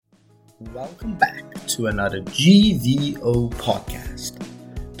Welcome back to another GVO podcast,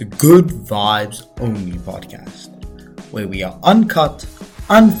 the Good Vibes Only podcast, where we are uncut,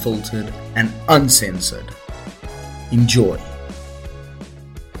 unfiltered, and uncensored. Enjoy.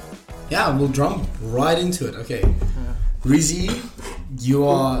 Yeah, we'll jump right into it. Okay, Rizzy, you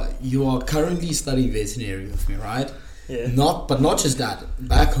are currently studying veterinary with me, right? Yeah. Not just that.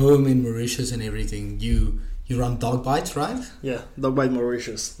 Back home in Mauritius and everything, you run dog bites, right? Yeah, Dog Bite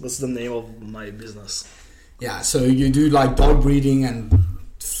Mauritius. That's the name of my business. Yeah, so you do like dog breeding and dog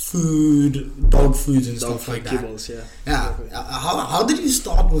foods and Dog stuff like that. kibbles, yeah. Yeah. How did you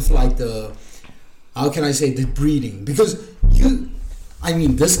start with like the breeding? Because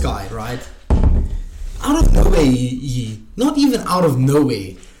this guy, right? Out of nowhere, not even out of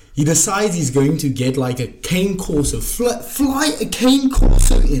nowhere, he decides he's going to get like a Cane Corso, fly a Cane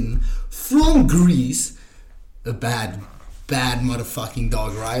Corso in from Greece. A bad motherfucking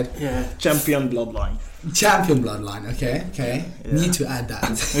dog, right? Yeah, champion bloodline. Okay. Yeah. Need to add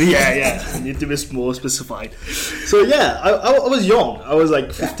that. yeah, need to be more specified. So yeah, I was young. I was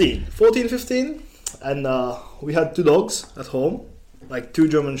like 15, and we had two dogs at home, like two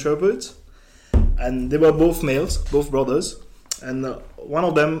German Shepherds, and they were both males, both brothers, and one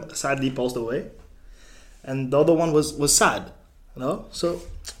of them sadly passed away, and the other one was sad, you know. So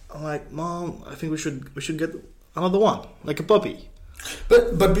I'm like, Mom, I think we should get another one, like a puppy.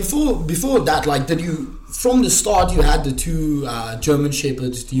 But before that, like, did you from the start you had the two German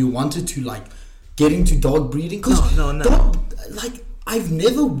Shepherds? You wanted to like get into dog breeding? No. I've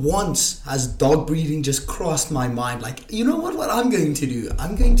never once has dog breeding just crossed my mind. Like, you know what I'm going to do?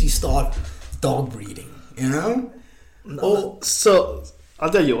 I'm going to start dog breeding. You know? So I'll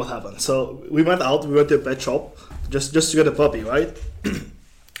tell you what happened. So we went to a pet shop just to get a puppy, right?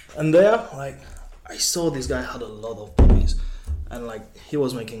 And there, like, I saw this guy had a lot of puppies, and like he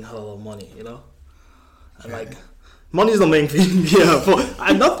was making a lot of money, you know. And like, money is the main thing,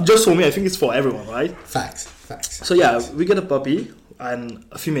 and not just for me. I think it's for everyone, right? Facts. So yeah, we get a puppy and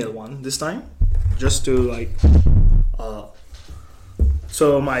a female one this time, just to like,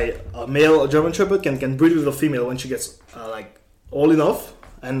 so my male German Shepherd can breed with a female when she gets like old enough,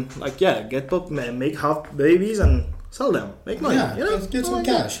 and like make half babies and sell them, make money. Yeah, you know? get some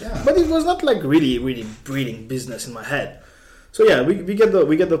cash. Yeah, but it was not like really breeding business in my head. So yeah, we get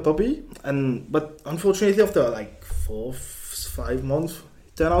the puppy, but unfortunately after like 4-5 months,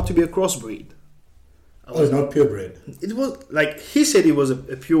 it turned out to be a crossbreed. Not purebred. It was like he said it was a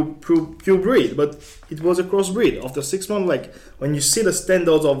pure breed, but it was a crossbreed. After 6 months, like when you see the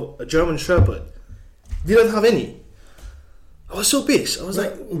standards of a German Shepherd, didn't have any. I was so pissed. I was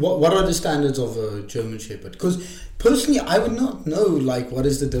like, what are the standards of a German Shepherd? Because personally, I would not know like what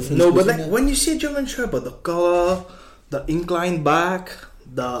is the difference. No, but like when you see a German Shepherd, the color, the inclined back,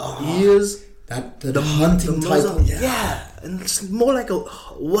 the ears, the hunting type, and it's more like a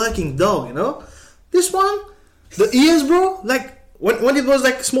working dog, you know. This one, the ears, bro, like when it was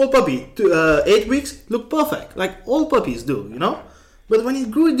like small puppy, 8 weeks, looked perfect, like all puppies do, you know. But when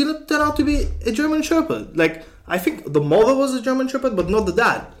it grew, it didn't turn out to be a German Shepherd. Like, I think the mother was a German Shepherd, but not the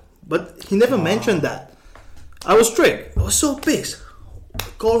dad. But he never mentioned that. I was strict. I was so pissed. I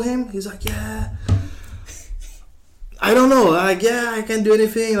called him. He's like, yeah. I don't know. Like, yeah, I can't do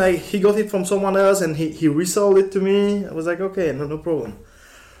anything. Like, he got it from someone else and he resold it to me. I was like, okay, no problem.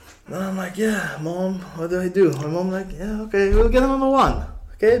 And I'm like, yeah, Mom, what do I do? My mom like, yeah, okay, we'll get another one.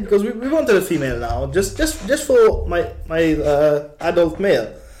 Okay, because we wanted a female now, just for my adult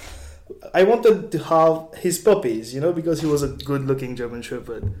male. I wanted to have his puppies, you know, because he was a good-looking German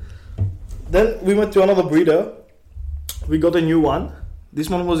Shepherd. Then we went to another breeder. We got a new one. This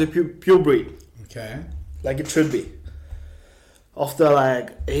one was a pure breed. Okay. Like it should be. After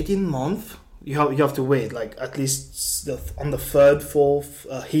like 18 months, you have to wait like at least on the third, fourth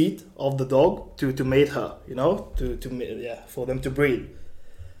heat of the dog to mate her, you know, for them to breed.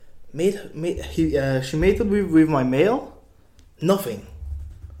 She mated with my male, nothing.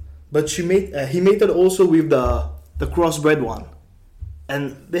 But he mated also with the crossbred one,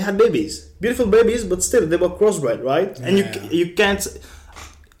 and they had babies, beautiful babies, but still they were crossbred, right? And you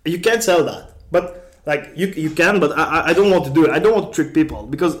can't sell that, but like you can, but I don't want to do it. I don't want to trick people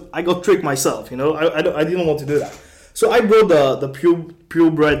because I got tricked myself, you know. I didn't want to do that, so I brought the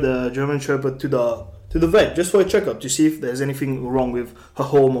purebred German Shepherd to the vet just for a checkup to see if there's anything wrong with her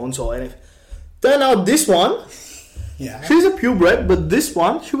hormones or anything. Turn out this one. Yeah. She's a purebred, but this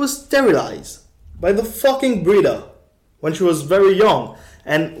one, she was sterilized by the fucking breeder when she was very young.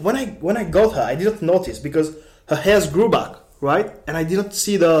 And when I got her, I didn't notice because her hairs grew back, right? And I didn't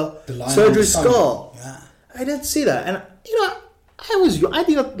see the surgery scar. Yeah. I didn't see that. And, you know, I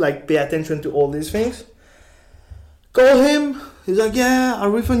did not like pay attention to all these things. Call him. He's like, yeah, I'll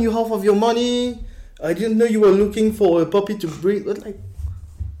refund you half of your money. I didn't know you were looking for a puppy to breed. But like,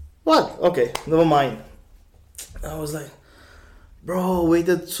 what? Okay, never mind. I was like, bro,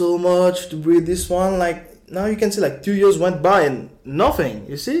 waited so much to breed this one. Like, now you can see like 2 years went by and nothing,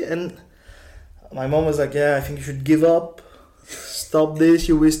 you see? And my mom was like, yeah, I think you should give up. Stop this,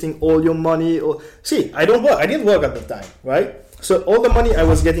 you're wasting all your money. Or see, I didn't work at the time, right? So all the money I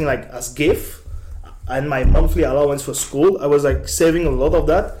was getting like as gift and my monthly allowance for school, I was like saving a lot of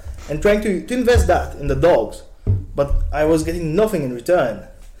that and trying to invest that in the dogs. But I was getting nothing in return.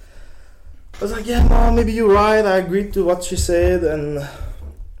 I was like, yeah, mom, maybe you're right. I agreed to what she said. And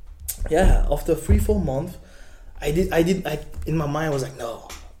yeah, after 3-4 months, I in my mind, I was like, no,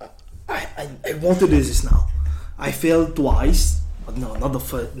 I want to do this now. I failed twice, but no, not the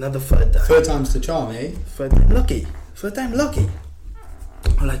third time. Third time's the charm, eh? Third time lucky.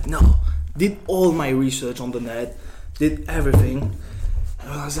 I'm like, no. Did all my research on the net, did everything.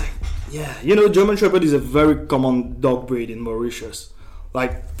 And I was like, yeah. You know, German Shepherd is a very common dog breed in Mauritius.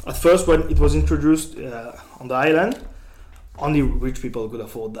 Like, at first when it was introduced on the island, only rich people could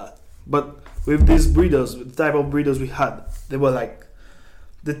afford that. But with these breeders, the type of breeders we had, they were like,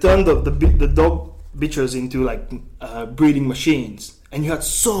 they turned the dog bitches into like breeding machines. And you had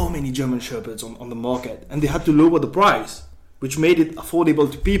so many German Shepherds on the market, and they had to lower the price, which made it affordable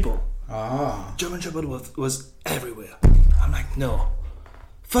to people. German Shepherd was everywhere. I'm like, no,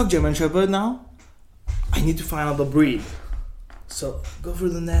 fuck German Shepherd now. I need to find out the breed. So go through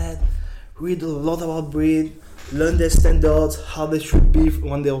the net, read a lot about breed, learn their standards, how they should be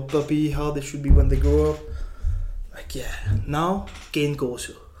when they're a puppy, how they should be when they grow up. Like, yeah, now Cane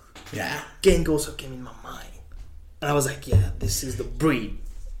Corso. Yeah. Cane Corso came in my mind. And I was like, yeah, this is the breed.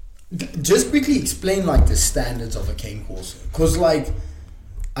 Just quickly explain like the standards of a Cane Corso. Because like,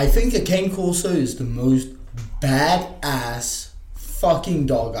 I think a Cane Corso is the most badass fucking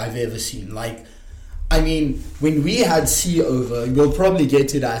dog I've ever seen. Like, I mean, when we had C over, we'll probably get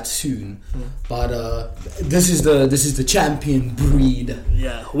to that soon. But this is the champion breed.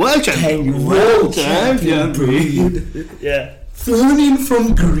 Yeah, world champion. World champion breed. Yeah. Flown in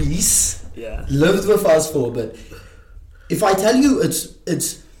from Greece. Yeah. Lived with us for a bit. If I tell you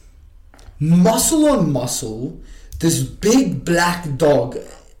it's muscle on muscle, this big black dog,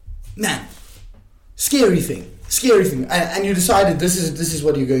 man, scary thing. And you decided this is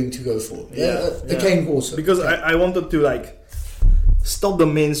what you're going to go for. The Cane Corso. Because I wanted to like stop the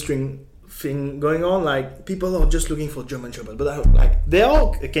mainstream thing going on. Like, people are just looking for German Shepherd, but there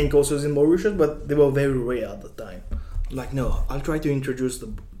are Cane Corsos in Mauritius, but they were very rare at the time. I'm like, no, I'll try to introduce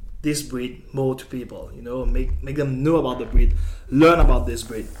this breed more to people, you know, make them know about the breed, learn about this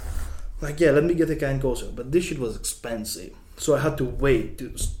breed. Like, yeah, let me get a Cane Corso, but this shit was expensive, so I had to wait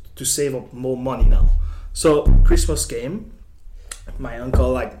to save up more money now. So Christmas came, my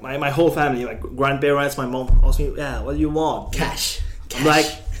uncle, like my whole family, like grandparents, my mom asked me, yeah, what do you want? Cash. I'm like,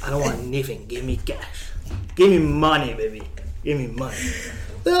 I don't want anything, give me cash, give me money, baby, give me money.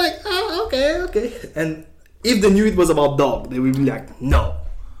 They're like, oh, okay. And if they knew it was about dog, they would be like, no.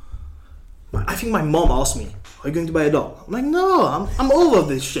 I think my mom asked me, are you going to buy a dog? I'm like, no, I'm over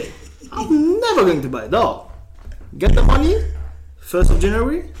this shit. I'm never going to buy a dog. Get the money, 1st of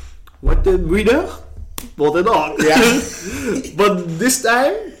January, went to the breeder, bought a dog. Yeah. But this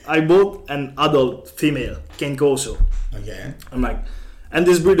time, I bought an adult female, Cane Corso. Okay. I'm like, and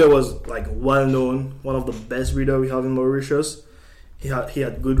this breeder was like well known, one of the best breeder we have in Mauritius. He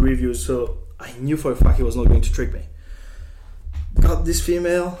had good reviews, so I knew for a fact he was not going to trick me. Got this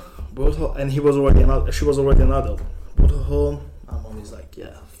female, brought her, and she was already an adult. Brought her home. My mom is like,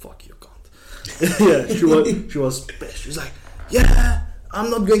 yeah, fuck you, cunt. Yeah, she was pissed. She's like, yeah, I'm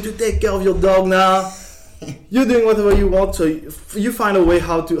not going to take care of your dog now. You're doing whatever you want, so you find a way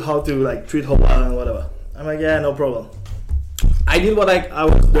how to like treat her well and whatever. I'm like, yeah, no problem. I did what I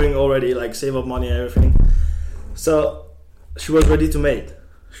was doing already, like save up money and everything. So she was ready to mate.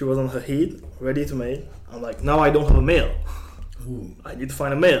 She was on her heat, ready to mate. I'm like, now I don't have a male. Ooh. I need to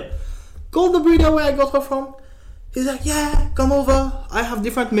find a male. Call the breeder where I got her from. He's like, yeah, come over. I have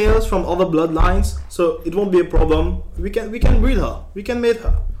different males from other bloodlines, so it won't be a problem. We can breed her. We can mate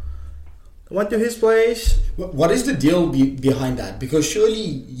her. Went to his place. What is the deal behind that? Because surely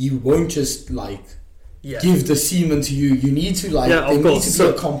you won't just like give the semen to you. You need to like there needs to be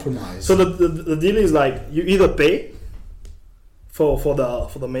a compromise. So the deal is like you either pay for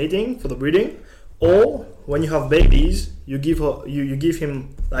the mating, for the breeding, or when you have babies, you give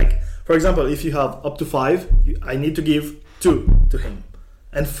him, like, for example, if you have up to 5, I need to give 2 to him,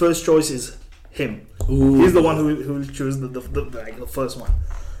 and first choice is him. Ooh. He's the one who will choose the first one.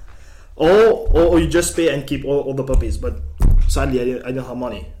 Or you just pay and keep all the puppies. But sadly, I don't have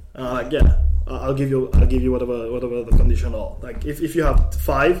money. I'll give you whatever the condition are. Like if you have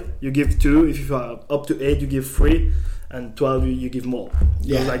 5, you give 2. If you have up to 8, you give 3, and 12 you give more.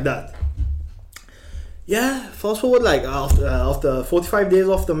 Yeah, like that. Yeah. Fast forward, like after 45 days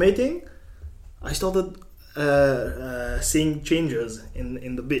after mating, I started seeing changes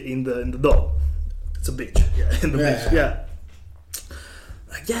in the dog. It's a bitch. Yeah, in the bitch. Yeah.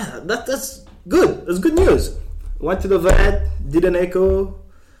 Like that's good. That's good news. Went to the vet, did an echo,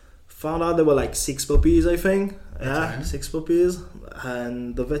 found out there were like 6 puppies, I think. Yeah, okay. 6 puppies.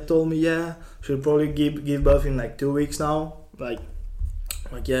 And the vet told me, she'll probably give birth in like 2 weeks now. Like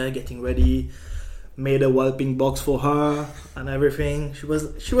getting ready. Made a whelping box for her and everything. She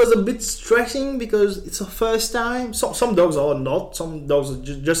was a bit stressing because it's her first time. Some dogs are not. Some dogs are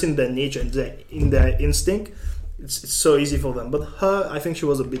just in their nature, in their instinct. It's so easy for them. But her, I think she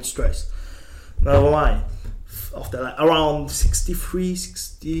was a bit stressed. Never mind. After like around 63,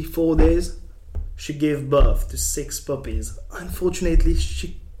 64 days, she gave birth to 6 puppies. Unfortunately,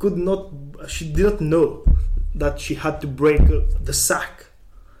 she did not know that she had to break the sac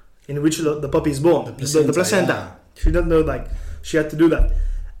in which the puppy is born, the placenta. Yeah. She didn't know like she had to do that,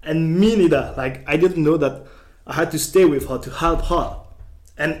 and me neither. Like I didn't know that I had to stay with her to help her,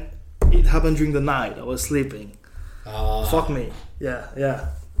 and it happened during the night. I was sleeping. Fuck me. Yeah.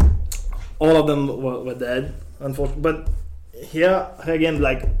 All of them were dead, unfortunately. But here again,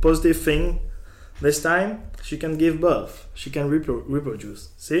 like positive thing. This time she can give birth. She can reproduce.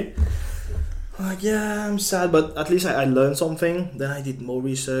 See. Like, I'm sad, but at least I learned something. Then I did more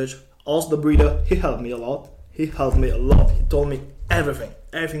research. Asked the breeder. He helped me a lot. He told me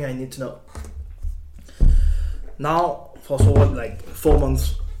everything I need to know. Now, fast forward like 4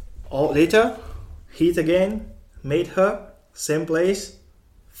 months later, heat again, made her, same place,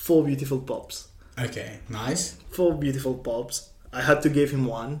 4 beautiful pups. Okay, nice. 4 beautiful pups. I had to give him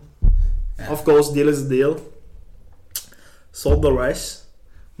 1. Yeah. Of course, deal is a deal. Sold the rest.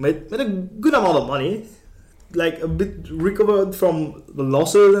 Made a good amount of money, like a bit recovered from the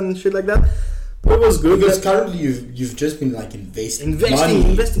losses and shit like that. But it was good because currently you've just been like investing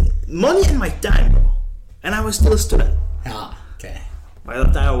money and my time, bro. And I was still a student. Okay. By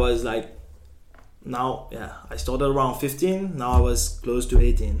the time I was like, I started around 15. Now I was close to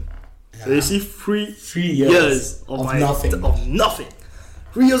 18. Yeah. So you see, 3 years of nothing.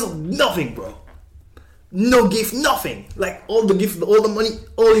 3 years of nothing, bro. No gift, nothing. Like all the gift, all the money,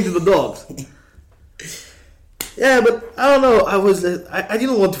 all into the dogs. Yeah, but I don't know. I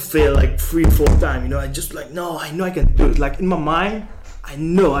didn't want to fail like 3-4 times. You know, I just like no. I know I can do it. Like in my mind, I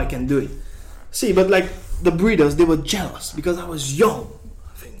know I can do it. See, but like the breeders, they were jealous because I was young.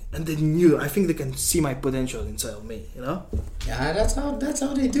 I think, and they knew. I think they can see my potential inside of me. You know. Yeah, that's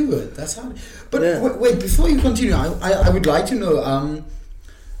how they do it. But wait, before you continue, I would like to know.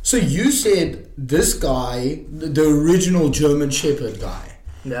 So you said this guy, the original German Shepherd guy,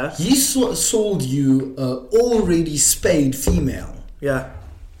 he sold you already spayed female. Yeah.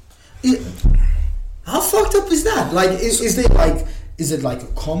 How fucked up is that? Like, is it like a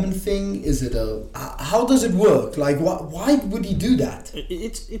common thing? Is it how does it work? Like, why would he do that?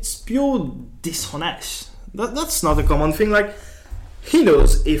 It's pure dishonest. That's not a common thing. Like, he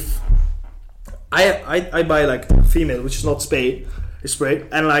knows if I buy like a female which is not spayed. Sprayed,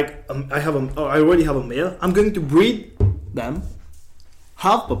 and like I already have a male. I'm going to breed them,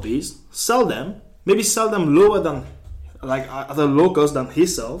 have puppies, sell them, maybe sell them lower than like at a low cost than he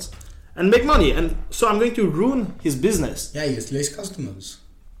sells, and make money. And so I'm going to ruin his business. Yeah, he has less customers.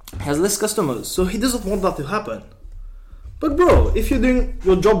 So he doesn't want that to happen. But bro, if you're doing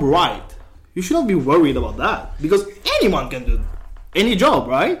your job right, you shouldn't be worried about that because anyone can do any job,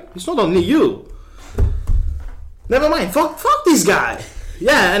 right? It's not only you. Never mind. Fuck this guy.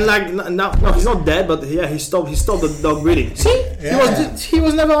 Yeah, and like now he's not dead, but yeah, he stopped the dog breeding. See, he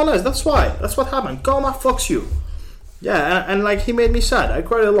was never honest. That's why. That's what happened. Karma fucks you. Yeah, and like he made me sad. I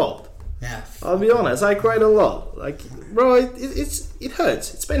cried a lot. Yeah. I'll be honest. I cried a lot. Like, bro, it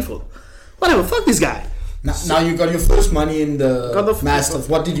hurts. It's painful. Whatever. Fuck this guy. Now you got your first money in the Mastiff.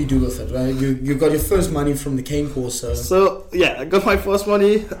 What did you do with it? Right? You got your first money from the Cane Corso. So yeah, I got my first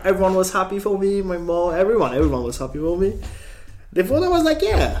money. Everyone was happy for me. My mom, everyone was happy for me. Therefore, I was like,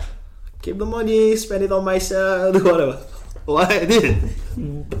 keep the money, spend it on myself, whatever. Well, I did.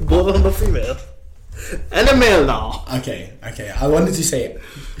 Both on the female and a male now. Okay. I wanted to say,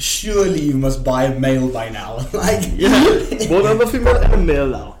 surely you must buy a male by now. Like both on the female and a male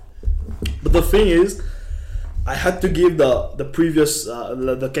now. But the thing is, I had to give the previous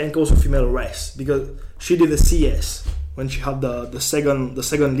the Cane Corso female rest because she did a CS when she had the second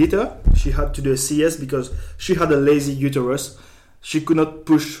litter. She had to do a CS because she had a lazy uterus. She could not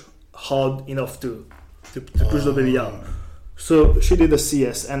push hard enough to push the baby out. So she did a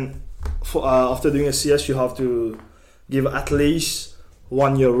CS, and after doing a CS, you have to give at least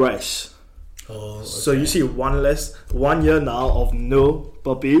 1 year rest. Oh, okay. So you see 1 year now of no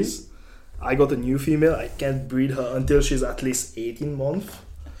puppies. I got a new female. I can't breed her until she's at least 18 months.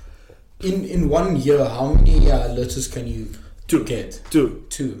 In 1 year, how many litters can you get?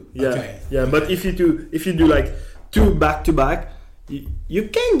 Two. Yeah. Okay. Yeah, but if you do like 2 back to back, you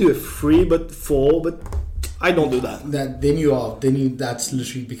can do 3, but 4, but I don't do that. That's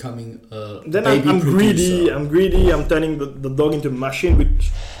literally becoming a Then baby I'm producer. greedy. I'm turning the dog into a machine,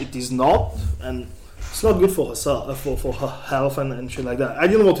 which it is not, and it's not good for herself, for her health and shit like that. I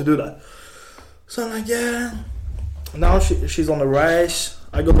didn't want to do that, so I'm like, yeah. Now she's on the race.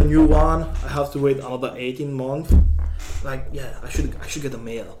 I got a new one. I have to wait another 18 months. Like, yeah, I should get a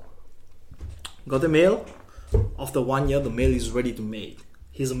male. Got a male. After 1 year, the male is ready to mate.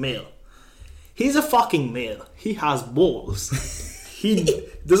 He's a male. He's a fucking male. He has balls. He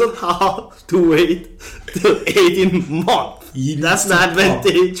doesn't have to wait till 18 months. That's the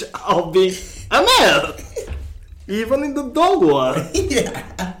advantage of being a male. Even in the dog world.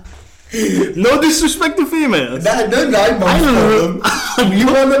 Yeah. No disrespect to females. Don't lie, mom. You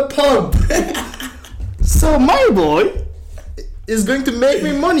want a pump. So my boy is going to make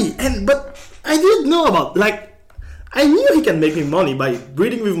me money, but I didn't know about, like, I knew he can make me money by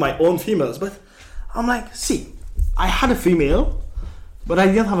breeding with my own females, but I'm like, see, I had a female, but I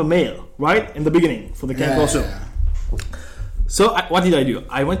didn't have a male, right, in the beginning for the Cane Corso. So what did I do?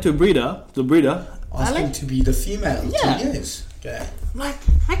 I went to a breeder. Asked him to be the female. Yeah. 2 years. Okay. I'm like,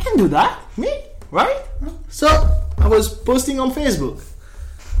 I can do that, me, right? So I was posting on Facebook,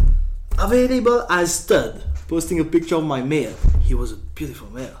 available as stud, posting a picture of my male. He was a beautiful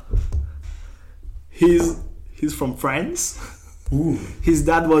male. He's from France. Ooh. His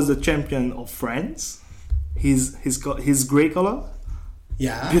dad was the champion of France. His grey color.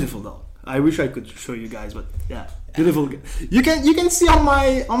 Yeah. Beautiful dog. I wish I could show you guys, but yeah, beautiful. You can see on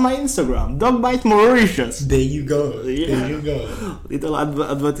my Instagram, Dog Bite Mauritius. There you go. Yeah. There you go. Little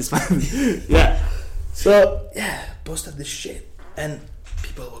advertisement. Yeah. So yeah, posted this shit, and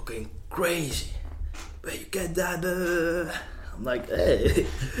people were going crazy. Where you get that? I'm like, hey,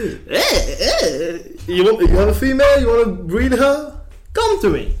 you have a female? You want to breed her? Come to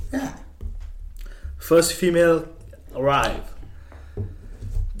me. Yeah. First female arrived.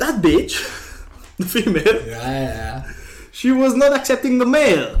 That bitch, the female, Yeah. she was not accepting the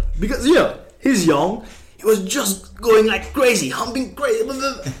male because he's young. He was just going like crazy, humping crazy.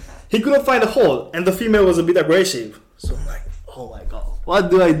 He couldn't find a hole, and the female was a bit aggressive. So I'm like, oh my god,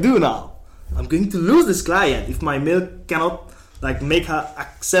 what do I do now? I'm going to lose this client if my male cannot like make her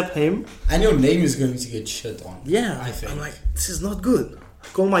accept him. And your name is going to get shit on. Yeah, I think. I'm like, this is not good. I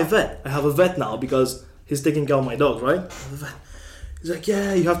call my vet. I have a vet now because he's taking care of my dog, right? I have a vet. He's like,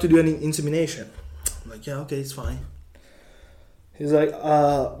 yeah, you have to do an insemination. I'm like, yeah, okay, it's fine. He's like,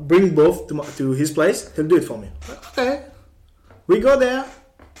 bring both to his place. He'll do it for me. I'm like, okay. We go there.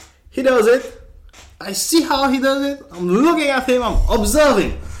 He does it. I see how he does it. I'm looking at him. I'm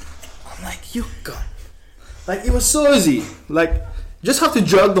observing. I'm like, you God. Like, it was so easy. Like, just have to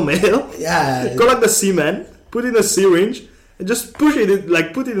jerk the male. Yeah. Collect the semen. Put in a syringe. And just push it,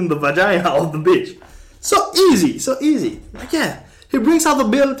 like, put it in the vagina of the bitch. So easy. Like, yeah. He brings out the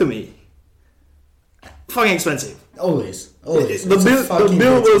bill to me. Fucking expensive. Always. The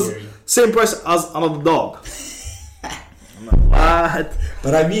bill was same price as another dog. I'm like, what?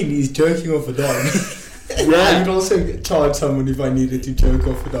 But I mean, he's jerking off a dog. Yeah. I'd also charge someone if I needed to jerk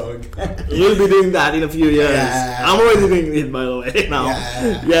off a dog. You'll be doing that in a few years. Yeah. I'm already doing it, by the way, now.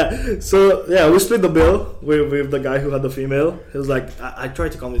 Yeah. So, yeah, we split the bill with the guy who had the female. He was like, I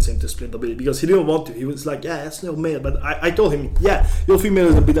tried to convince him to split the bill because he didn't want to. He was like, yeah, it's no male. But I told him, yeah, your female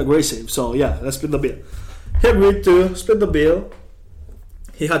is a bit aggressive. So, yeah, let's split the bill. He agreed to split the bill.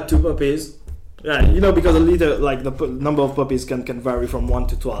 He had 2 puppies. Yeah, because a litter, like the number of puppies can vary from 1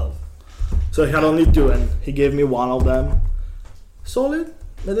 to 12. So he had only 2, and he gave me 1 of them. Solid,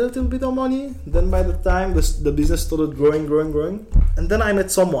 made a little bit of money. Then by the time the business started growing, and then I met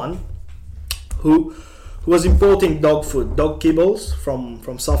someone who was importing dog food, dog kibbles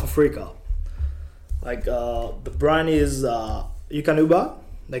from South Africa. Like the brand is Yukanuba.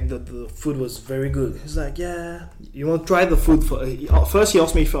 Like the food was very good. He's like, yeah, you want to try the food first he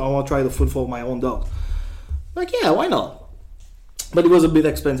asked me if I want to try the food for my own dog. Like, yeah, why not? but it was a bit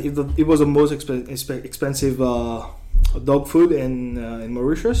expensive. It was the most expensive dog food in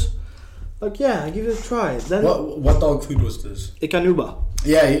Mauritius. Like, yeah, give it a try. Then What dog food was this? Ikanuba.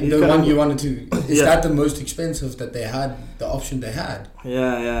 Yeah, the Ikanuba. one you wanted to. Is Yeah. that the most expensive that they had? The option they had?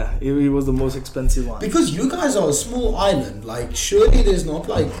 Yeah. It was the most expensive one. Because you guys are a small island. Like, surely there's not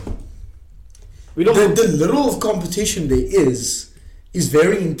like We don't. the little of competition there is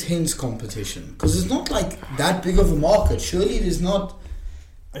very intense competition. Because it's not like that big of a market. Surely there's not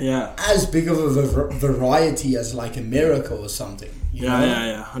Yeah. as big of a variety as like America or something. You know?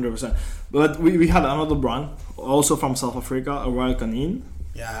 Yeah, 100%. But we had another brand, also from South Africa, a Royal Canin.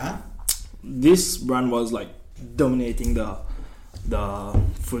 Yeah. This brand was like dominating the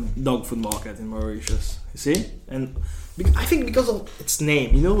dog food market in Mauritius. You see, and I think because of its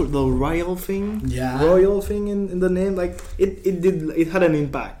name, you know, the royal thing, Yeah. royal thing in the name, like it had an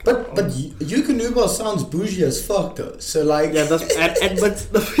impact. But Yukonuba sounds bougie as fuck though. So like Yeah, that's but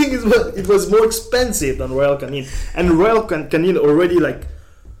the thing is, it was more expensive than Royal Canin, and Royal Canin already like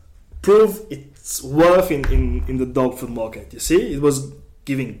proved its worth in the dog food market. You see, it was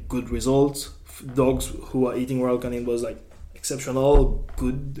giving good results. Dogs who are eating Royal Canin was like exceptional,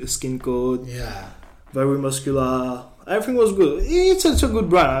 good skin coat, yeah. very muscular. Everything was good. It's a good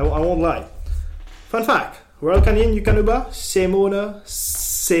brand. I won't lie. Fun fact: Royal Canin, Yukonuba, same owner,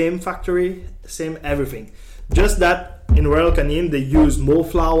 same factory, same everything. Just that in Royal Canin they use more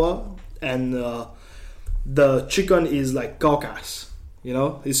flour, and the chicken is like carcass. You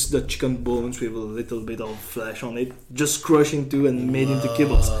know, it's the chicken bones with a little bit of flesh on it, just crushed into and made into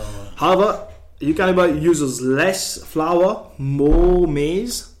kibbles. However, Yukonuba uses less flour, more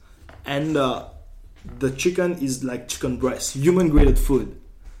maize, and the chicken is like chicken breast, human graded food.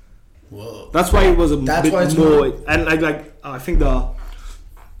 Whoa. That's why it was That's bit why it's more. more- And like I think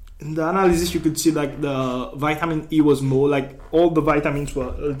in the analysis you could see like the vitamin E was more, like all the vitamins were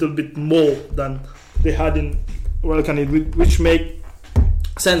a little bit more than they had in Royal Canin, which make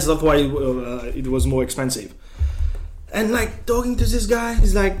sense. That's why it was more expensive. And like talking to this guy,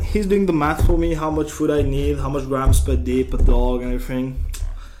 he's doing the math for me, how much food I need, how much grams per day per dog and everything.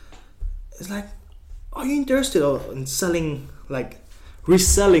 It's like, are you interested in selling, like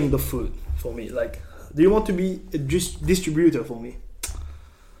reselling the food for me? Like, do you want to be a distributor for me?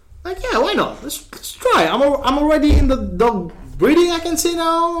 Like, yeah, why not? Let's try. I'm already in the dog breeding, I can say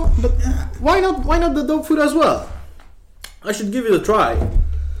now, but why not the dog food as well? I should give it a try.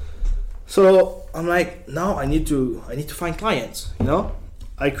 So I'm like, now I need to find clients, you know.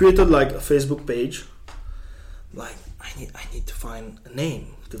 I created like a Facebook page. Like, I need to find a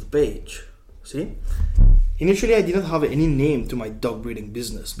name to the page. See, initially I didn't have any name to my dog breeding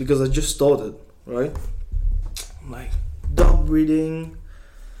business because I just started, right? I'm like, dog breeding,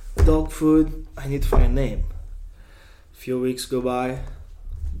 dog food, I need to find a name. A few weeks go by,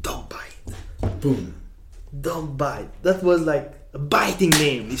 dog bite. Boom. Dog bite. That was like a biting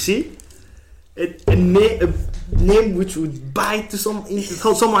name, you see? A name which would bite to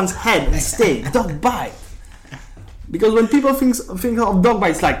someone's head and stay. Dog bite. Because when people think of dog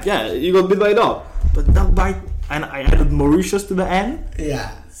bite, it's like, yeah, you got bit by a dog. But dog bite, and I added Mauritius to the end.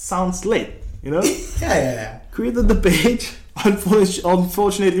 Yeah. Sounds lit, you know? Yeah. Created the page.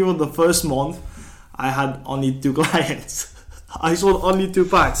 Unfortunately, for the first month, I had only 2 clients. I sold only 2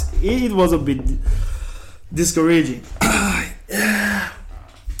 packs. It was a bit discouraging.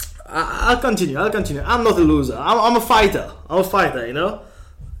 I'll continue. I'm not a loser. I'm a fighter. You know?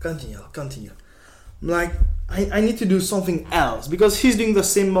 Continue. I'm like, I need to do something else because he's doing the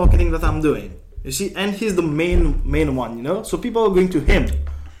same marketing that I'm doing. You see, and he's the main one, you know. So people are going to him,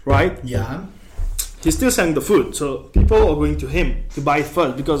 right? Yeah. He's still selling the food, so people are going to him to buy it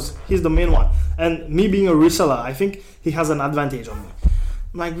first because he's the main one. And me being a reseller, I think he has an advantage on me.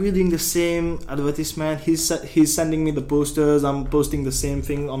 Like, we're doing the same advertisement. He's sending me the posters. I'm posting the same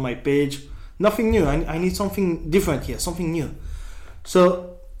thing on my page. Nothing new. I need something different here, something new.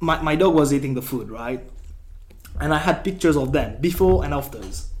 So my dog was eating the food, right? And I had pictures of them before and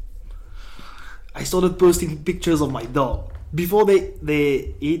afters. I started posting pictures of my dog before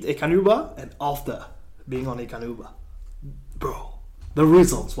they eat a canuba and after being on a canuba. Bro, the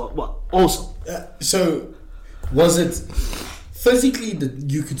results were awesome. So, was it physically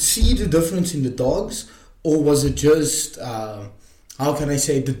that you could see the difference in the dogs, or was it just how can I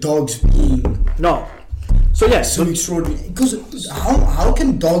say the dogs being No. So yes, so extraordinary? Because how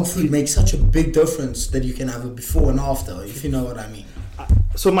can dog food make such a big difference that you can have a before and after, if you know what I mean?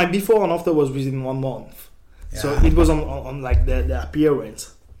 so my before and after was within 1 month. Yeah. So it was on like the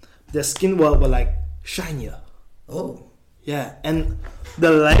appearance. Their skin were like shinier. Oh. Yeah, and the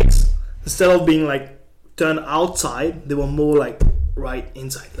legs, instead of being like turned outside, they were more like right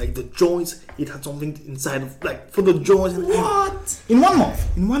inside. Like the joints, it had something inside of, like, for the joints. What? In 1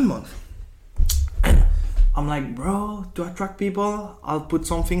 month. In 1 month. And I'm like, bro, to attract people, I'll put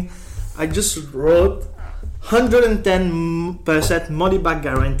something. I just wrote 110% money back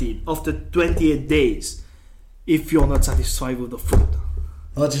guaranteed after 28 days if you're not satisfied with the food.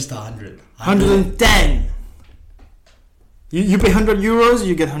 Not just 100. 110. You pay 100 euros,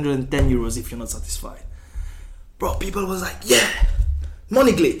 you get 110 euros if you're not satisfied. Bro, people was like, yeah,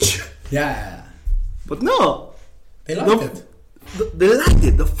 money glitch. Yeah. But no. They liked it. They liked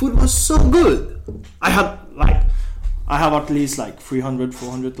it. The food was so good. I have at least like 300,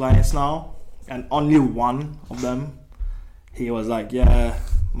 400 clients now. And only one of them, he was like, yeah,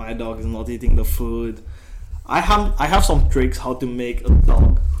 my dog is not eating the food. I have some tricks how to make a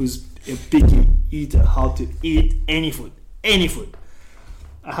dog who's a picky eater, how to eat any food. Any food.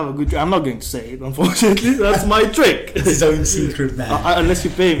 I have a good trick. I'm not going to say it, unfortunately. That's my trick. It's his own secret, man. Unless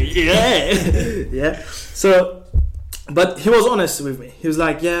you pay me. Yeah. Yeah. So, but he was honest with me. He was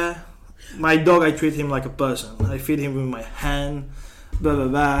like, yeah, my dog, I treat him like a person. I feed him with my hand, blah, blah,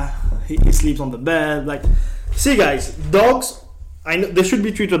 blah. He sleeps on the bed. Like, see, guys, dogs, I know they should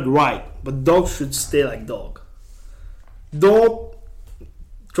be treated right, but dogs should stay like dog. Don't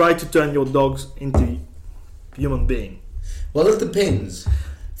try to turn your dogs into human being. Well, it depends.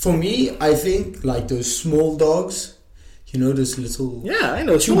 For me, I think like those small dogs, you know, those little I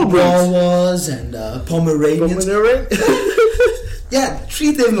know small breeds. Chihuahuas and Pomeranians. Yeah,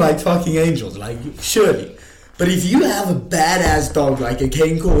 treat them like fucking angels, like surely. But if you have a badass dog like a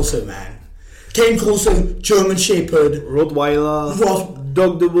Cane Corso, man, Cane Corso, German Shepherd, Rottweiler,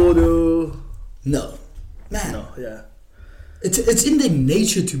 Dog de Bordeaux. No, man. No, yeah. It's in their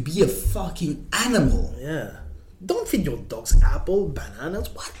nature to be a fucking animal. Yeah. Don't feed your dogs apple, bananas.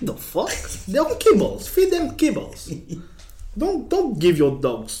 What the fuck? They're on kibbles. Feed them kibbles. Don't give your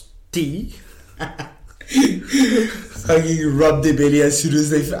dogs tea. Fucking rub their belly as soon as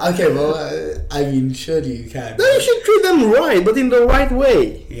they. Okay, well, I mean, surely you can. No, you should treat them right, but in the right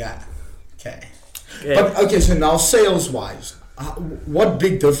way. Yeah. Okay. Yeah. But okay, so now sales-wise, what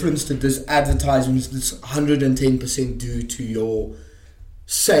big difference did this advertisement, this 110% do to your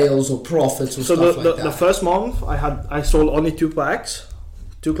sales or profits or so stuff like that? The first month I sold only 2 packs,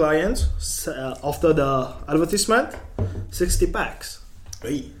 2 clients. After the advertisement, 60 packs.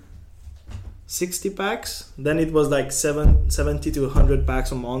 Hey. 60 packs. Then it was like 70 to 100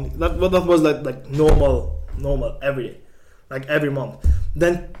 packs a month. That was like normal every day, like every month.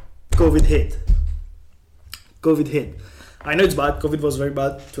 Then COVID hit. I know it's bad. COVID was very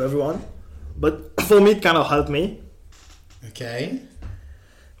bad to everyone, but for me it kind of helped me. Okay.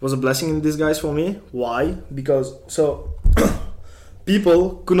 It was a blessing in disguise for me. Why? Because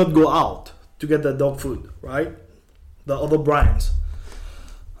people could not go out to get their dog food, right? The other brands.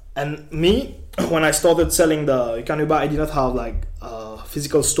 And me, when I started selling the Canuba, I did not have like a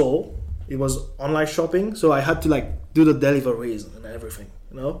physical store. It was online shopping, so I had to like do the deliveries and everything,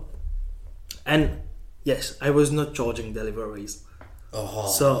 you know? And yes, I was not charging deliveries.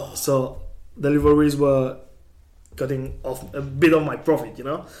 Oh. So deliveries were cutting off a bit of my profit, you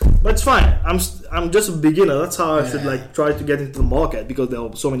know, but it's fine. I'm just a beginner. That's how I should like try to get into the market, because there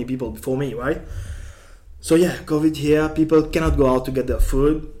were so many people before me, right? So yeah, COVID here, people cannot go out to get their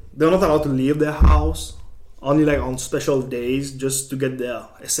food. They're not allowed to leave their house, only like on special days, just to get their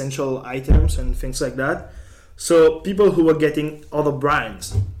essential items and things like that. So people who were getting other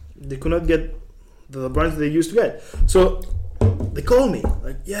brands, they could not get the brands they used to get. So they call me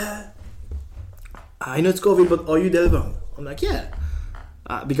like, yeah, I know it's COVID, but are you delivering? I'm like, yeah.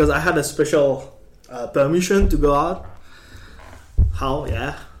 Because I had a special permission to go out. How?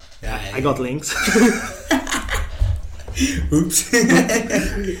 Yeah. I got links. Oops.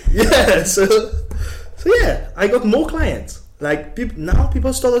 Yeah, so yeah, I got more clients. Like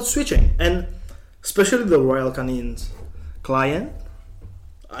people started switching, and especially the Royal Canines client.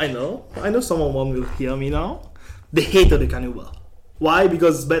 I know someone will hear me now. They hated the Canuba. Why?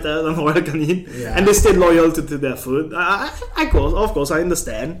 Because it's better than Royal Canin, and they stayed loyal to their food. Of course, I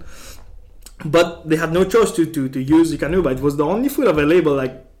understand, but they had no choice to use the Canuba. It was the only food available,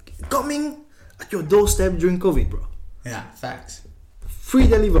 like coming at your doorstep during COVID, bro. Yeah, facts. Free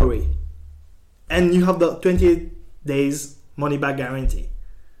delivery, and you have the 28 days money back guarantee.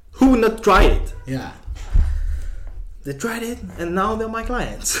 Who would not try it? Yeah. They tried it, and now they're my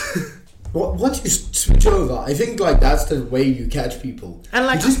clients. Once you switch over, I think like that's the way you catch people. And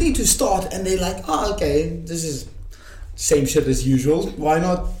like you just need to start, and they're like, "Oh, okay, this is same shit as usual. Why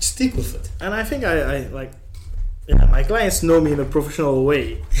not stick with it?" And I think I like, my clients know me in a professional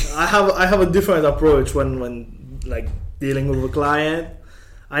way. I have a different approach when like dealing with a client.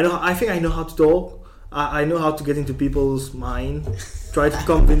 I think I know how to talk. I know how to get into people's mind, try to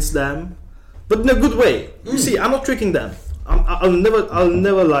convince them, but in a good way. You see, I'm not tricking them. I'll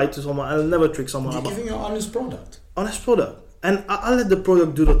never lie to someone. I'll never trick someone. You're giving an honest product. Honest product, and I'll let the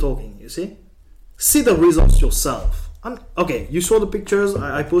product do the talking. You see the results yourself. Okay, you saw the pictures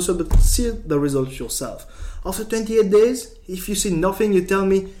I posted, but see the results yourself. After 28 days, if you see nothing, you tell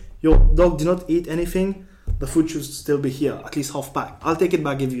me your dog did not eat anything. The food should still be here, at least half pack. I'll take it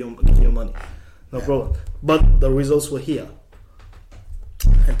back, give you money, no problem. But the results were here,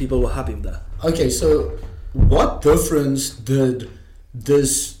 and people were happy with that. Okay, so what difference did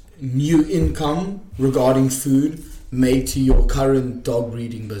this new income regarding food make to your current dog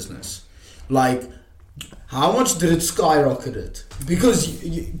breeding business? Like, how much did it skyrocket it? Because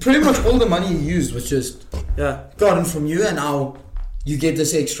pretty much all the money you used was just gotten from you, and now you get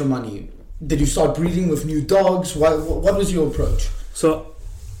this extra money. Did you start breeding with new dogs? What was your approach? So,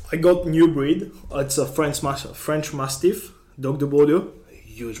 I got new breed. It's a French Mastiff, Dog de Bordeaux.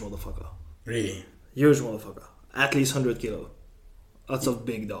 Huge motherfucker. Really? Huge motherfucker. At least 100 kilo. That's a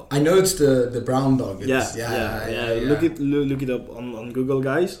big dog. I know it's the brown dog. Yeah. Look it up on Google,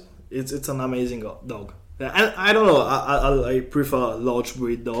 guys. It's an amazing dog. Yeah, and I don't know. I prefer large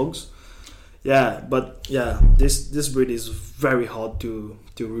breed dogs. Yeah, but yeah, this breed is very hard to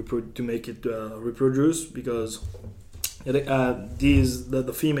make it reproduce, because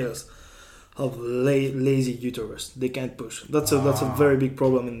the females have lazy uterus. They can't push. That's a very big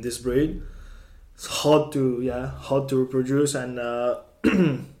problem in this breed. It's hard to reproduce, and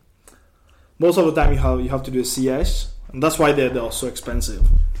most of the time you have to do a CS, and that's why they are so expensive.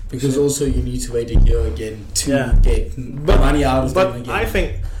 Because also you need to wait a year again to get money out of them again. But I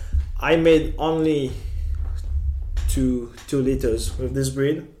think I made only 2 liters with this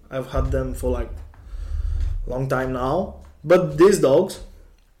breed. I've had them for like a long time now. But these dogs,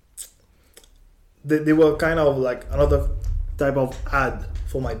 they were kind of like another type of ad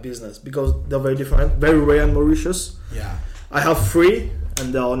for my business, because they're very different, very rare in Mauritius. Yeah. I have 3,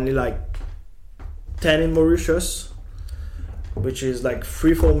 and there are only like 10 in Mauritius, which is like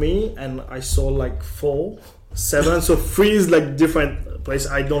 3 for me, and I sold like 4, 7. So 3 is like different place.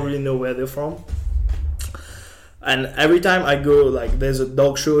 I don't really know where they're from. And every time I go, like there's a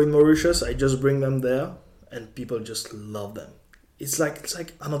dog show in Mauritius, I just bring them there, and people just love them. It's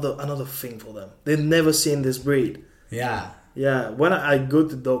like another thing for them. They've never seen this breed. Yeah. Yeah. When I go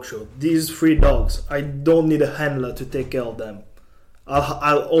to dog show, these 3 dogs, I don't need a handler to take care of them.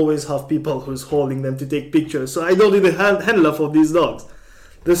 I'll always have people who's holding them to take pictures, so I don't need a handler for these dogs.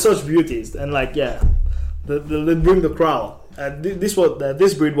 They're such beauties, and like they bring the crowd.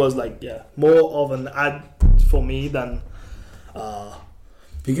 This breed was like more of an ad for me than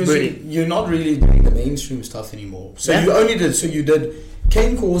because you're not really doing the mainstream stuff anymore. So you did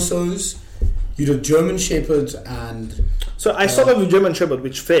Cane Corsos, you did German Shepherds, and so I started with German Shepherd,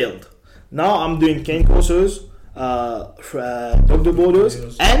 which failed. Now I'm doing Cane Corsos, Dog de Bordeaux,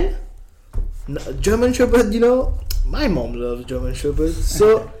 and German Shepherd. My mom loves German Shepherds,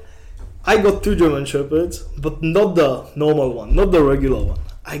 so I got 2 German Shepherds, but not the normal one, not the regular one.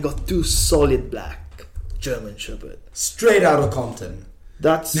 I got 2 solid black German Shepherd, straight out of Compton.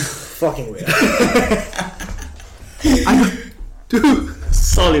 That's fucking rare. I got 2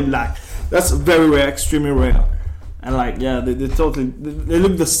 solid black. That's very rare, extremely rare. And like they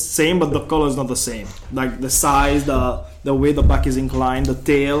look the same, but the color is not the same. Like the size, the way the back is inclined, the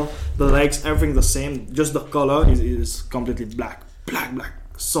tail, the legs, everything the same. Just the color is completely black,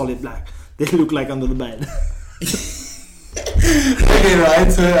 solid black. They look like under the bed. Okay,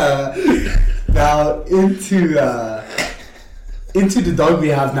 right. So now into the dog we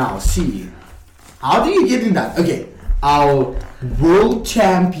have now. See, how do you get in that? Okay, our world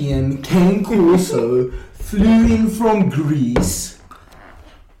champion Cane Corso flew in from Greece.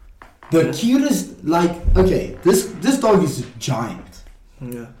 The cutest, this dog is a giant.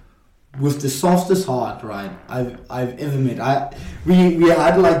 Yeah. With the softest heart, right? I've ever met. We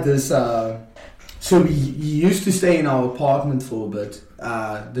had like this. So he used to stay in our apartment for a bit.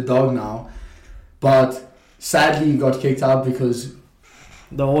 The dog now, but sadly he got kicked out because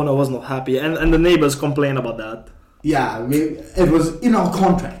the owner was not happy, and the neighbors complained about that. Yeah, it was in our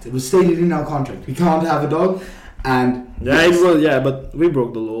contract. It was stated in our contract. We can't have a dog, and it was. Yeah, but we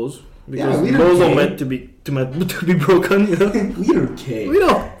broke the laws because the laws are meant to be broken. We don't care. We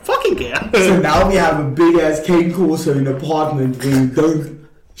don't fucking care. So now we have a big ass Cane Corso in an apartment where we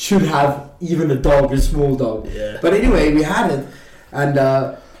should have even a dog, a small dog. Yeah. But anyway, we had it, and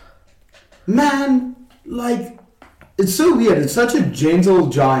man, like, it's so weird. It's such a gentle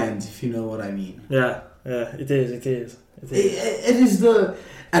giant, if you know what I mean. Yeah, it is. It is the,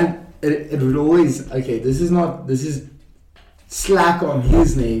 and it would always, okay, this is slack on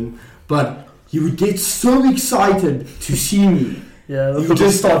his name, but he would get so excited to see me. Yeah, he would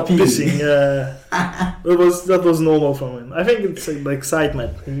just start pissing. Yeah, that was normal from him. I think it's like the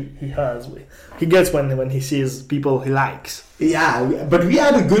excitement he gets when he sees people he likes. Yeah, but we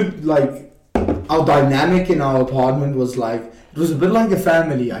had a good, like, our dynamic in our apartment was like, it was a bit like a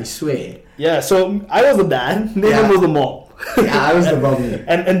family, I swear. Yeah, so I was the dad, Nathan was the mom. Yeah, I was the brother.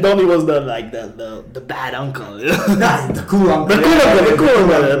 And Donnie was the bad uncle. Nah, the cool uncle. The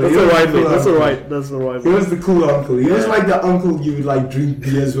cool uncle. That's the right. He was the cool uncle. He was like the uncle you would like drink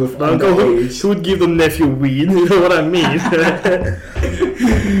beers with. The uncle who would give the nephew weed. You know what I mean?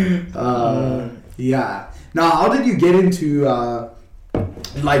 Yeah. Now, how did you get into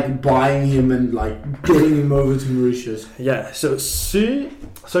like buying him and like getting him over to Mauritius? Yeah. So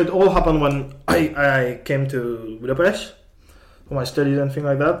it all happened when I came to Budapest for my studies and things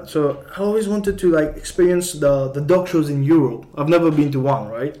like that. So I always wanted to like experience the dog shows in Europe. I've never been to one,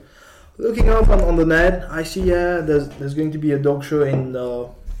 right? Looking up on the net, I see there's going to be a dog show in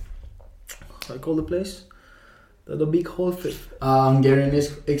what I call the place, the big hall. Hungarian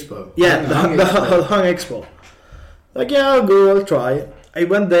Expo. Yeah, the Hung Expo. Like, yeah, I'll go, I'll try. I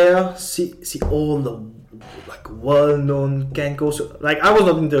went there, see all the like well-known Cane Corso. Like, I was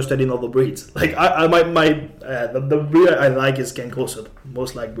not interested in other breeds. Like, the breed I like is Cane Corso, the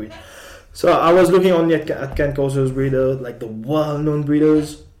most liked breed. So I was looking only at Cane Corso's breeder, like the well-known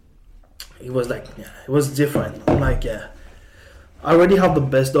breeders. It was like, yeah, it was different. I'm like, yeah, I already have the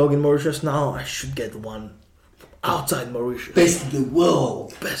best dog in Mauritius. Now I should get one outside Mauritius. Best in the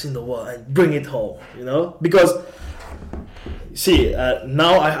world. Best in the world, and bring it home, you know? Because, see,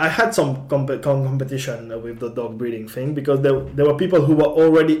 now I had some competition with the dog breeding thing, because there were people who were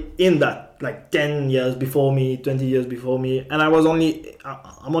already in that, like 10 years before me, 20 years before me, and I'm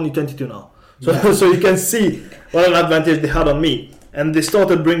only 22 now. So, yeah. So you can see what an advantage they had on me. And they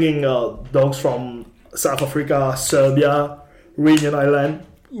started bringing dogs from South Africa, Serbia, Reunion Island,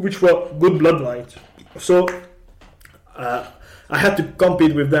 which were good bloodlines. So I had to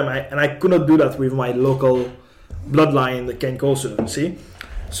compete with them, and I could not do that with my local bloodline, the Cane Corso, see?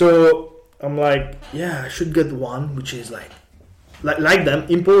 So I'm like, yeah, I should get one which is like them,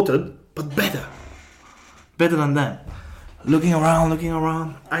 imported, but better than them. Looking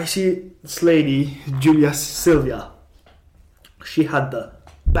around, I see this lady, Julia Silvia. She had the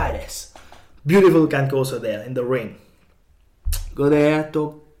baddest, beautiful Cane Corso there in the ring. Go there,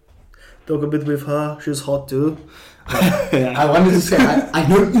 talk a bit with her. She's hot too. Yeah. I wanted to say I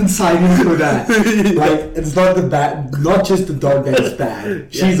know insiders for that. Like, it's not not just the dog that is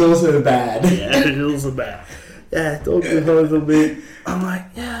bad. She's also bad. Yeah, she's also bad. Yeah, talk to her a little bit. I'm like,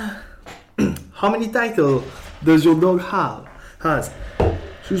 yeah. How many titles does your dog has?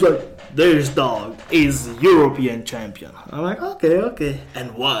 She's like, this dog is European champion. I'm like, okay,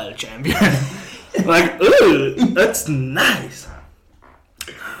 and world champion. Like, ooh, that's nice.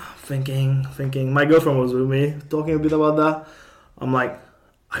 Thinking. My girlfriend was with me, talking a bit about that. I'm like,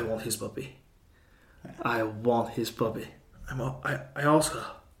 I want his puppy. I asked her,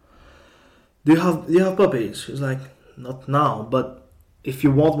 do you have puppies? She's like, not now, but if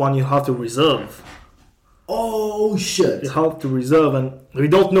you want one, you have to reserve. Oh shit! You have to reserve, and we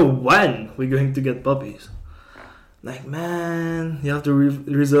don't know when we're going to get puppies. Like, man, you have to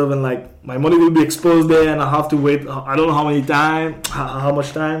reserve, and like my money will be exposed there, and I have to wait. I don't know how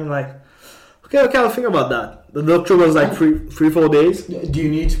much time. Like, okay, I'll think about that. The doctor was like 3-4 days. Do you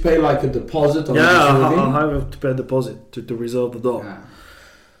need to pay like a deposit? On I'll have to pay a deposit to reserve the dog. Yeah.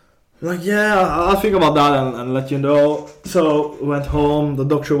 Like, yeah, I'll think about that and let you know. So went home. The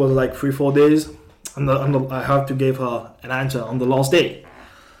doctor was like 3-4 days. And I have to give her an answer on the last day.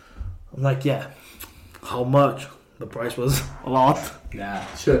 I'm like, yeah, how much? The price was a lot. Yeah,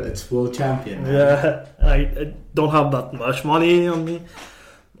 sure, it's world champion. Man. Yeah, I don't have that much money on me.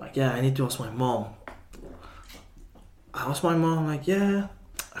 Like, yeah, I need to ask my mom. I asked my mom, like, yeah,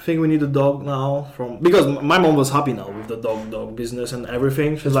 I think we need a dog now. Because my mom was happy now with the dog business and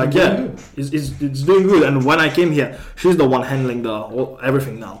everything. She's like, yeah, it's doing good. And when I came here, she's the one handling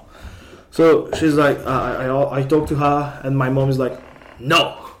everything now. So she's like, I talked to her, and my mom is like,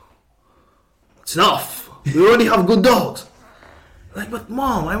 no, it's enough. We already have good dogs. Like, but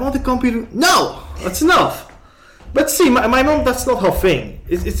mom, I want to compete. No, that's enough. But see, my mom, that's not her thing.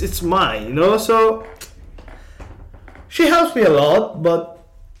 It's mine, you know. So she helps me a lot, but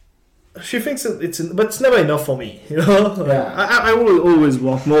she thinks it's never enough for me, you know. Yeah. I will always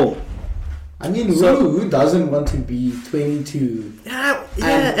want more. I mean, who doesn't want to be 22? Yeah,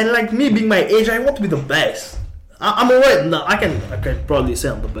 and like me being my age, I want to be the best. I'm alright now. I can probably say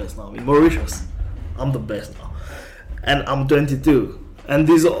I'm the best now in Mauritius. I'm the best now, and I'm 22. And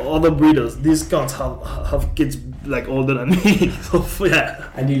these other breeders, these cunts have kids like older than me. So yeah.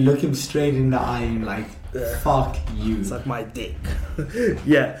 And you look him straight in the eye and like, fuck you. Suck my dick.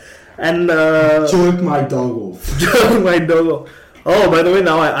 Yeah. And jerk my dog off. Jerk my dog off. Oh, by the way,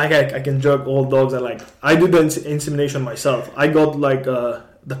 now I can jerk all dogs. I do the insemination myself. I got like the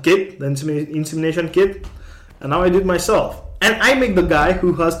kit, the insemination kit, and now I do it myself. And I make the guy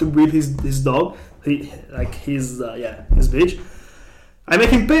who has to breed his dog, his bitch. I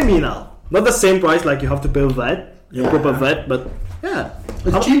make him pay me now. Not the same price like you have to pay a vet, a proper vet, but yeah.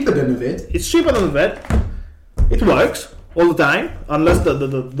 It's cheaper than a vet. It's cheaper than a vet. It works all the time, unless the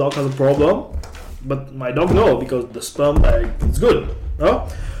dog has a problem. But my dog no, because the sperm bag is good. No?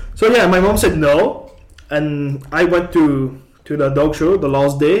 So yeah, my mom said no, and I went to the dog show the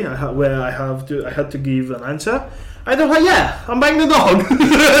last day where I had to give an answer. I told her, yeah, I'm buying the dog.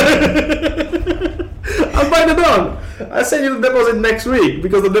 I'm buying the dog. I send you the deposit next week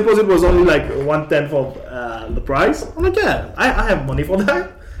because the deposit was only like 1/10 of the price. I'm like, yeah, I have money for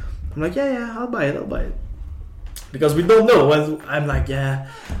that. I'm like, yeah, I'll buy it. Because we don't know. When I'm like, yeah,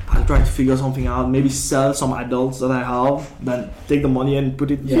 I'll try to figure something out. Maybe sell some adults that I have, then take the money and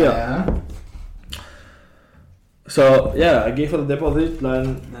put it here. So yeah, I gave her the deposit.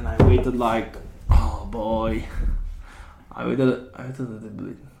 Then I waited like, oh boy, I waited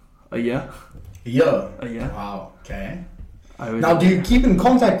a year. A year. Wow. Okay. Now, do you keep in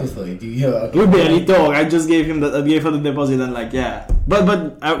contact with her? Do you hear? We barely talk. I just gave her the deposit and like yeah. But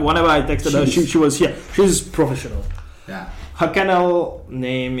whenever I texted her, she was here. She's professional. Yeah. Her kennel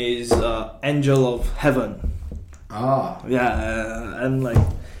name is Angel of Heaven. Ah. Yeah, and like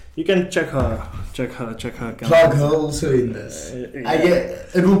you can check her. Plug her also in this.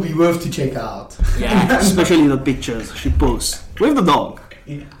 It will be worth to check out. Yeah, especially the pictures she posts with the dog.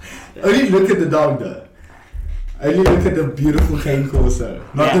 Yeah. Only look at the dog though. Only look at the beautiful Cane Corso,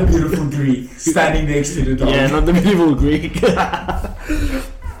 not the beautiful Greek standing next to the dog. Yeah, not the beautiful Greek.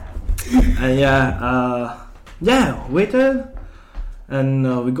 And waited,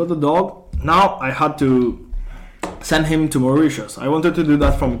 and we got the dog. Now I had to send him to Mauritius. I wanted to do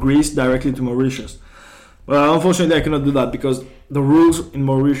that from Greece directly to Mauritius. Well, unfortunately I cannot do that because the rules in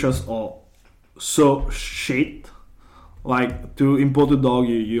Mauritius are so shit. Like to import a dog,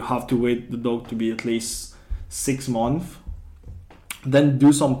 you have to wait the dog to be at least 6 months, then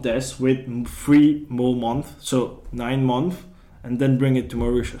do some tests, wait 3 more months, so 9 months, and then bring it to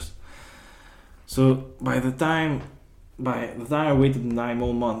Mauritius. So by the time I waited 9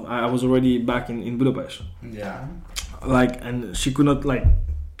 more months, I was already back in Budapest. Yeah. And she could not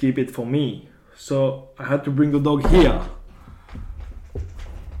keep it for me, so I had to bring the dog here.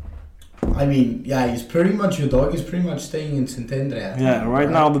 I mean, yeah, your dog is pretty much staying in Santander. Yeah, right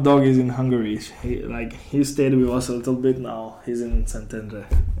now the dog is in Hungary. He stayed with us a little bit now. He's in Santander.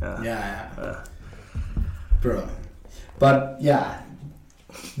 Yeah. Bro. But yeah.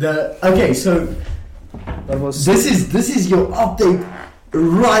 So this is your update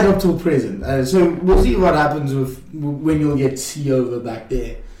right up till present. So we'll see what happens when you'll get C over back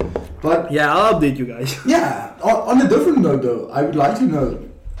there. But yeah, I'll update you guys. Yeah. On a different note though, I would like to know,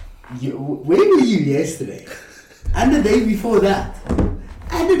 where were you yesterday? And the day before that?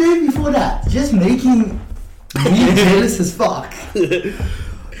 And the day before that? Just making me jealous as fuck.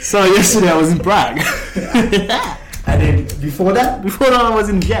 So yesterday I was in Prague. And then before that? Before that I was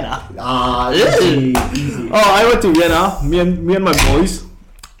in Vienna. Easy. Oh, I went to Vienna. Me and my boys.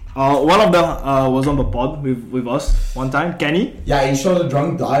 One of them was on the pod with us one time. Kenny. Yeah, he showed the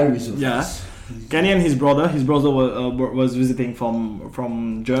drunk diaries of us. Kenny and his brother. His brother was visiting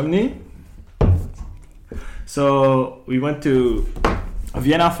from Germany. So we went to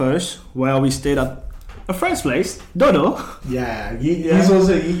Vienna first, where we stayed at a friend's place, Dodo. Yeah, he's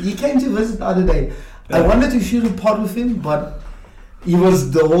also he came to visit the other day. Yeah. I wanted to shoot a pod with him, but he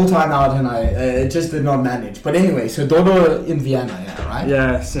was the whole time out, and I just did not manage. But anyway, so Dodo in Vienna, yeah, right?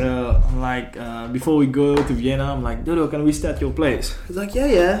 Yeah. So before we go to Vienna, I'm like, Dodo, can we stay at your place? He's like,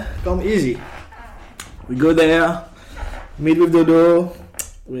 yeah, come easy. We go there, meet with Dodo.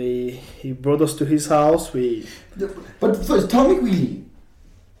 He brought us to his house. But first, tell me quickly,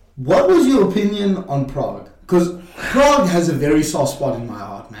 what was your opinion on Prague? Because Prague has a very soft spot in my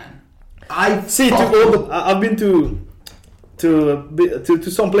heart, man. I've been to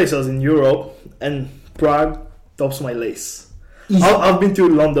some places in Europe, and Prague tops my list. I've been to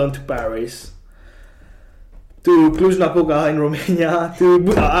London, to Paris, to Cluj-Napoca in Romania.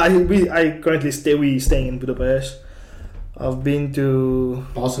 I currently staying in Budapest. I've been to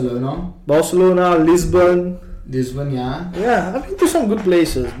Barcelona, Lisbon, Lisbon, yeah. Yeah, I've been to some good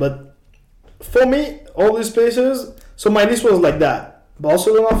places, but for me, all these places. So my list was like that: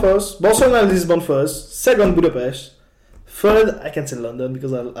 Barcelona, Lisbon first, second Budapest, third I can say London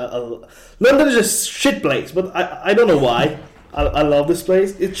because London is a shit place, but I don't know why. I love this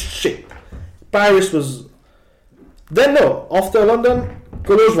place. It's shit. Paris was. Then no, after London,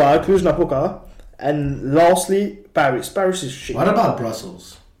 Cluj-Napoca, and lastly Paris. Paris is shit. What about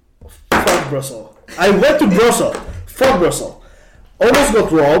Brussels? Fuck Brussels. I went to Brussels. Fuck Brussels. Almost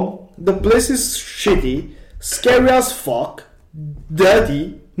got robbed. The place is shitty, scary as fuck,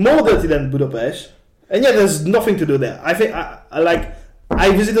 dirty, more dirty than Budapest, and yet there's nothing to do there. I think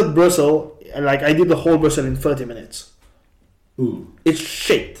I visited Brussels and I did the whole Brussels in 30 minutes. Ooh. It's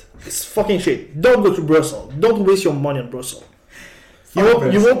shit. It's fucking shit. Don't go to Brussels. Don't waste your money on Brussels. You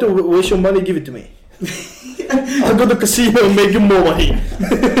want to waste your money? Give it to me. I'll go to the casino and make you more money.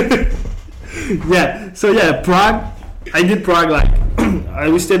 Yeah. So yeah, Prague. I did Prague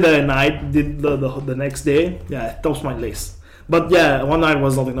we stayed there at night. Did the next day. Yeah, it tops my list. But yeah, one night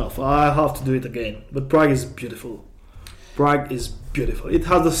was not enough. I have to do it again. But Prague is beautiful. Prague is beautiful. It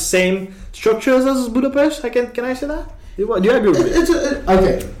has the same structures as Budapest. Can I say that? Do you agree with it?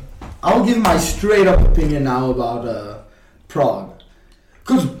 Okay. I'll give my straight up opinion now about Prague.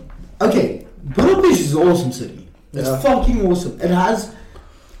 Because, okay, Budapest is an awesome city. It's fucking awesome. It has...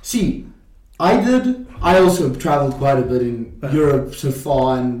 See, I also traveled quite a bit in Europe so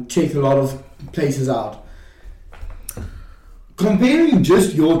far and checked a lot of places out. Comparing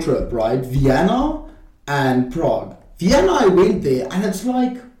just your trip, right? Vienna and Prague. Vienna, I went there and it's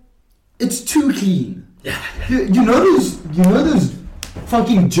like... It's too clean. Yeah. You know those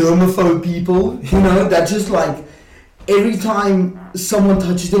fucking germaphobe people, that just like every time someone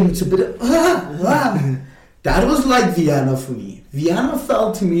touches them it's a bit of that was like Vienna for me. Vienna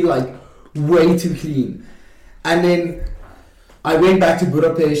felt to me like way too clean. And then I went back to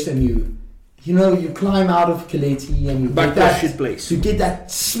Budapest and you climb out of Kaleti and you back get that shit place. You get that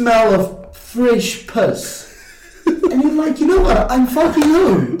smell of fresh piss. And you're like, you know what? I'm fucking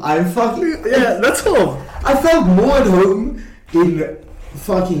home. Yeah, that's home. I felt more at home in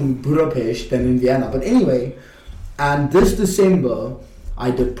fucking Budapest than in Vienna. But anyway, and this December,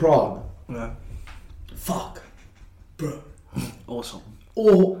 I did Prague. Yeah. Fuck. Bro. Awesome.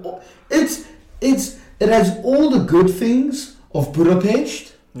 It has all the good things of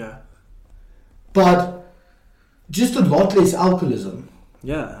Budapest. Yeah. But just a lot less alcoholism.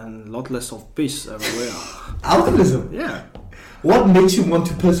 Yeah, and a lot less of piss everywhere. Alcoholism? Yeah. What makes you want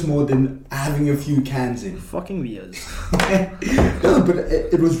to piss more than having a few cans in? Fucking weird. No, but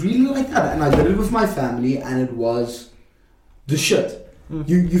it was really like that. And I did it with my family and it was the shit. Mm.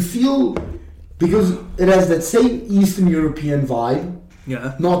 You feel... Because it has that same Eastern European vibe.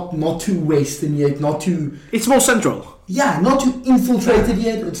 Yeah. Not too Western yet, not too... It's more central. Yeah, not too infiltrated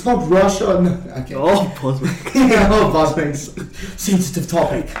yet. It's not Russia. No, okay. Oh, Bosniak. Yeah, Bosniak's sensitive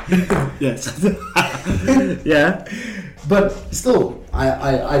topic. Yes. Yeah. But still,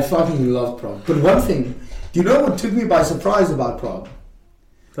 I fucking love Prague. But one thing, do you know what took me by surprise about Prague?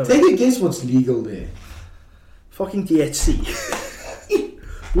 Take a guess what's legal there. Fucking THC.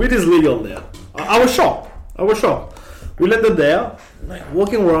 Weed is legal there. I was shocked. We landed there,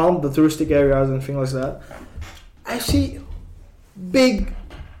 walking around the touristic areas and things like that. I see big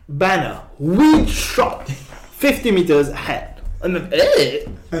banner, weed shop, 50 meters ahead. And then, hey!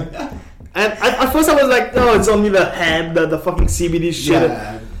 And at first I was like, no, it's only the hemp, the fucking CBD shit.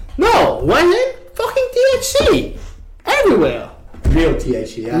 Yeah. No, why then? Fucking THC! Everywhere. Real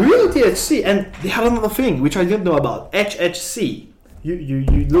THC, yeah. Real THC. And they had another thing, which I didn't know about. HHC.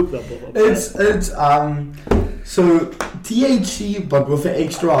 You looked up. It's so THC, but with an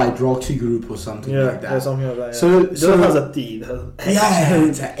extra hydroxy group or something like that. Yeah, something like that. Yeah. So it has a T. It has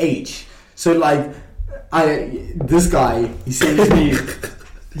it's an H. So like, this guy he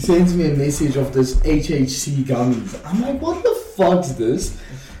sends me a message of this HHC gummies. I'm like, what the fuck's this?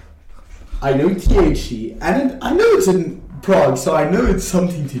 I know THC, and I know it's in Prague, so I know it's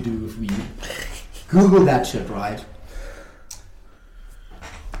something to do with weed. Google that shit, right?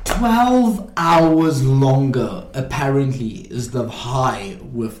 12 hours longer, apparently, is the high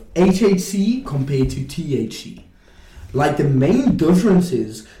with HHC compared to THC. Like, the main difference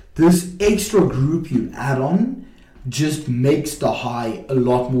is this extra group you add on just makes the high a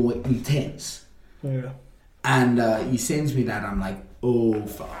lot more intense. Yeah. And he sends me that, I'm like, oh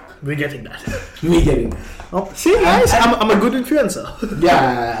fuck. We're getting that. We're getting that. Oh, see, guys, I'm a good influencer.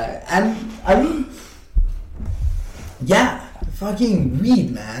 Yeah, and I mean, yeah. Fucking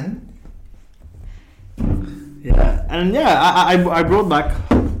weed, man. Yeah, and yeah, I brought back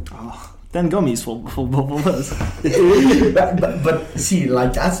 10 gummies for both of us. but see,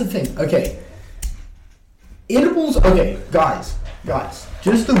 like, that's the thing. Okay. Edibles, okay, guys,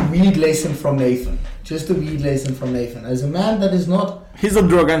 just a weed lesson from Nathan. As a man that is not... He's a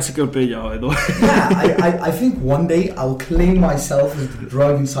drug encyclopedia, by the way. Yeah, I think one day I'll claim myself as the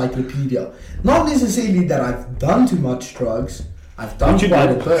drug encyclopedia. Not necessarily that I've done too much drugs. I've done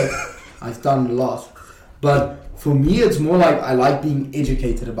quite a bit. I've done a lot. But for me, it's more like I like being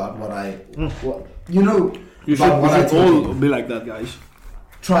educated about what you know, you should all be like that, guys.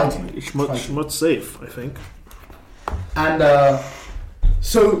 Try to. It's much safe, I think. And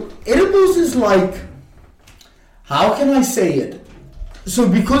so edibles is like, how can I say it? So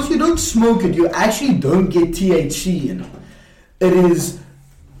because you don't smoke it, you actually don't get THC in. It is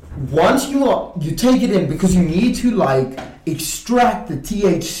once you take it in, because you need to like extract the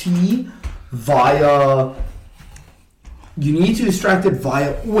THC via. You need to extract it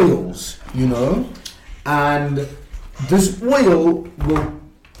via oils, you know, and this oil will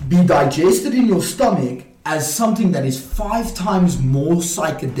be digested in your stomach as something that is 5 times more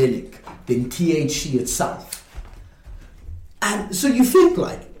psychedelic than THC itself. And so you think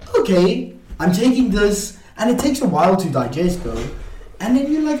like, okay, I'm taking this, and it takes a while to digest though, and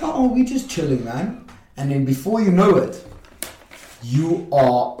then you're like, oh, we're just chilling, man. And then before you know it, you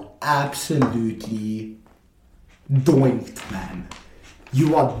are absolutely doinked, man.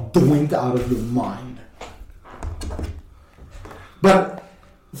 You are doinked out of your mind. But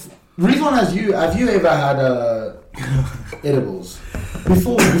Rizvan, have you ever had edibles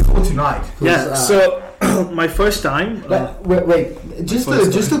before tonight? Yeah. So my first time. Wait.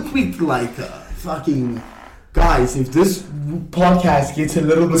 Just a quick fucking guys. If this podcast gets a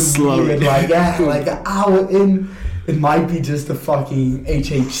little bit weird, like an hour in, it might be just the fucking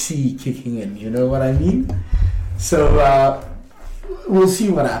HHC kicking in. You know what I mean? So we'll see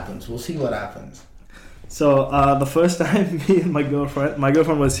what happens. So the first time me and my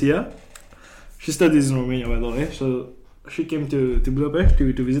girlfriend was here. She studies in Romania, by the way. So she came to Budapest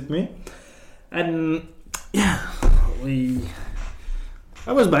to visit me, and yeah,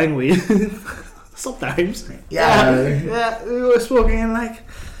 I was buying weed sometimes. Yeah, we were smoking, and like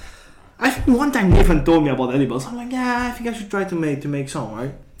I think one time Nathan told me about edibles. I'm like, yeah, I think I should try to make some,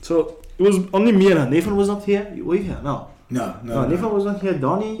 right? So it was only me and her. Nathan was not here. Were you here? No. Nathan was not here.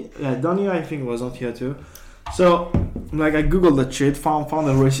 Donnie, I think, was not here too. So, like, I googled that shit, found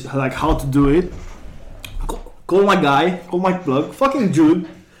a recipe, like how to do it. Call my plug, fucking Jude.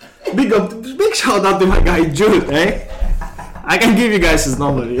 Big shout out to my guy Jude, eh? I can give you guys his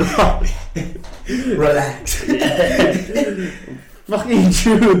number. You know? Relax. Fucking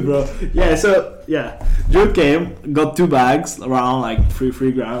Jude, bro. Yeah, so yeah, Jude came, got 2 bags, around like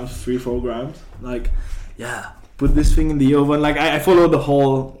 3 grams, 3-4 grams. Like, yeah. Put this thing in the oven. Like I followed the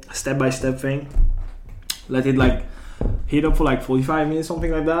whole step-by-step thing. Let it like heat up for like 45 minutes,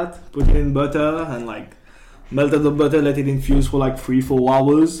 something like that. Put it in butter and like melted the butter. Let it infuse for like 3-4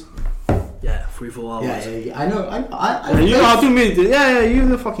 hours. Yeah, 3-4 hours. Yeah. I know. You know how to make it. Yeah. You're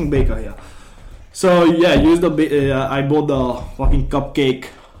the fucking baker here. So yeah, I bought the fucking cupcake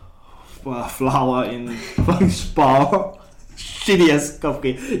flour in fucking Spar. Shittiest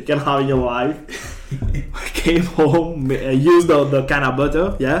cupcake you can have in your life. I came home, used the can of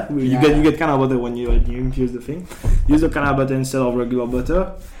butter. Yeah, you get can of butter when you infuse the thing. Use the can of butter instead of regular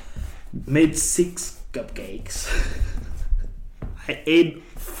butter. Made 6 cupcakes. I ate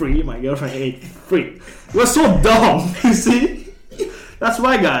 3. My girlfriend ate 3. It was so dumb. You see, that's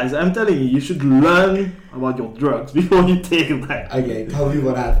why, guys. I'm telling you, you should learn about your drugs before you take them. Okay, tell me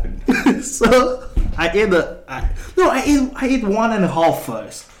what happened. So I ate I ate 1.5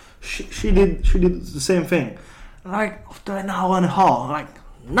 first. She did the same thing. Like after an hour and a half, like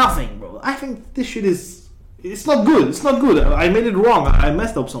nothing, bro. I think this shit it's not good. It's not good. I made it wrong. I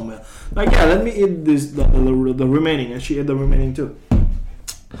messed up somewhere. Like, yeah, let me eat the remaining, and she ate the remaining too.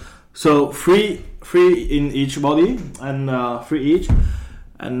 So 3 in each body, and 3 each,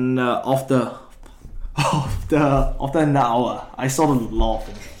 and after an hour, I started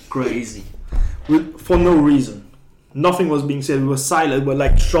laughing crazy, for no reason. Nothing was being said. We were silent. We were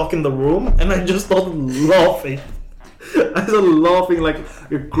like shocked in the room, and I just started laughing. I started laughing like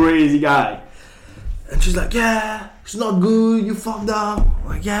a crazy guy. And she's like, "Yeah, it's not good. You fucked up." I'm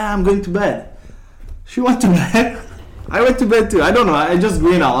like, "Yeah, I'm going to bed." She went to bed. I went to bed too. I don't know. I just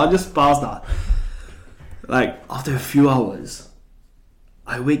green out. I just passed out. Like after a few hours,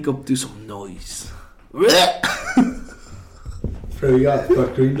 I wake up to some noise. Bro, you got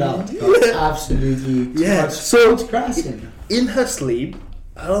greened out. Absolutely. Yeah. So it's crashing. In her sleep,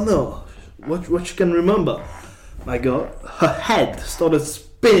 I don't know what she can remember. My God, her head started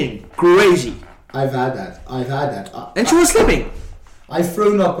spinning crazy. I've had that. And she was sleeping. I've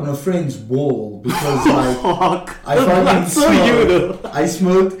thrown up on a friend's wall because Fuck. I fucking That's so you, though. I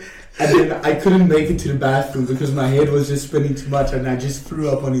smoked and then I couldn't make it to the bathroom because my head was just spinning too much and I just threw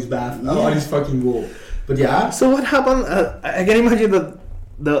up on his on his fucking wall. But yeah. So what happened? I can imagine that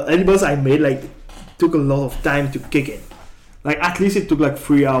the edibles I made like took a lot of time to kick in. Like at least it took like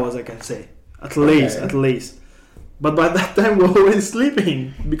 3 hours, I can say. At least. But by that time we were already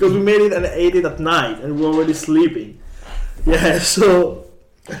sleeping because we made it and ate it at night and we were already sleeping. Yeah, so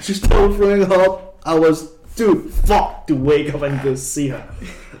she started throwing up. I was too fucked to wake up and go see her.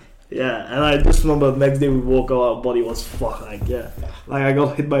 Yeah, and I just remember the next day we woke up, our body was fucked. Like I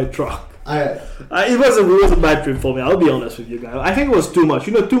got hit by a truck. It was a bad trip for me. I'll be honest with you guys. I think it was too much.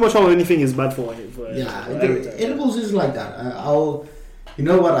 Too much of anything is bad for edibles is like that. You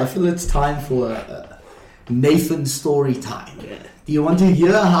know what? I feel it's time for Nathan's story time. Yeah. Do you want to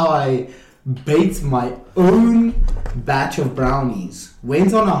hear how I baked my own batch of brownies,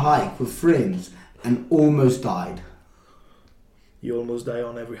 went on a hike with friends, and almost died? You almost die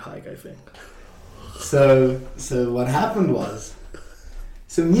on every hike, I think. So what happened was,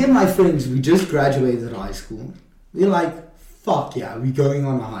 me and my friends, we just graduated high school. We're like, fuck yeah, we're going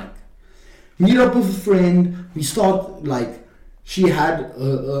on a hike. Meet up with a friend. We start like, she had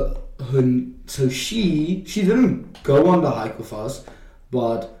she didn't go on the hike with us,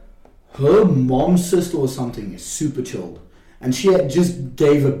 but her mom's sister or something is super chilled, and she had just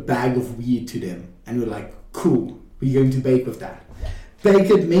gave a bag of weed to them, and we're like, cool, we're going to bake with that.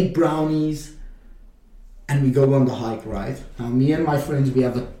 Bake it, make brownies, and we go on the hike, right? Now me and my friends, we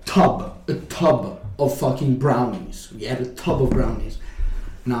have a tub of fucking brownies. We had a tub of brownies.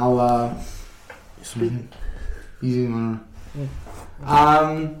 Now,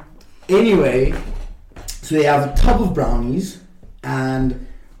 anyway, so they have a tub of brownies, and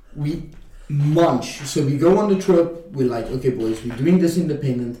we munch. So we go on the trip. We're like, okay, boys, we're doing this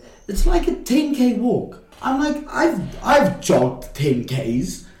independent. It's like a 10k walk. I'm like, I've jogged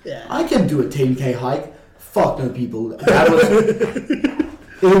 10ks. Yeah. I can do a 10k hike. Fuck no, people.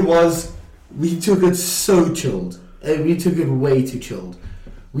 We took it so chilled. We took it way too chilled.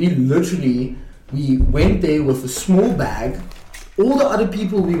 We went there with a small bag. All the other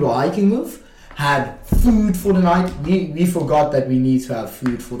people we were hiking with had food for the night. We forgot that we need to have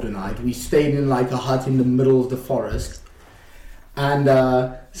food for the night. We stayed in like a hut in the middle of the forest. And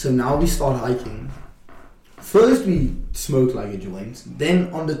so now we start hiking. First we smoke like a joint.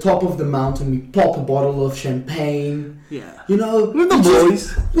 Then on the top of the mountain we pop a bottle of champagne. Yeah. With the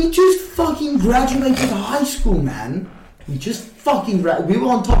boys. We just fucking graduated high school, man. We were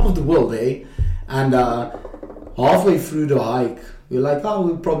on top of the world, eh? And halfway through the hike, we're like, oh,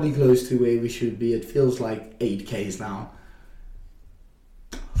 we're probably close to where we should be. It feels like 8Ks now.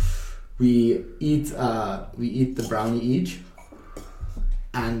 We eat the brownie each,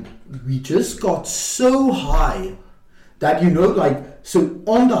 and we just got so high that so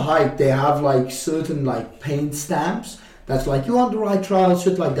on the hike they have like certain like paint stamps that's like you're on the right trail,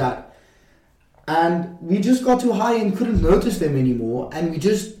 shit like that. And we just got too high and couldn't notice them anymore, and we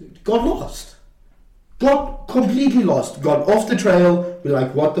just got lost. Got completely lost. Got off the trail. We're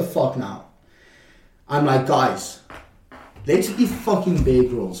like, what the fuck now? I'm like, guys, let's be fucking Bear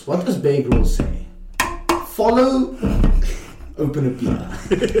Grylls. What does Bear Grylls say? Follow... Open a beer.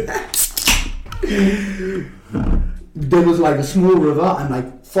 There was like a small river, and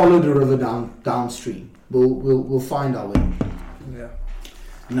like follow the river downstream. We'll find our way. Yeah.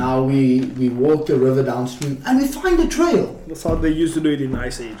 Now we walk the river downstream and we find a trail. That's how they used to do it in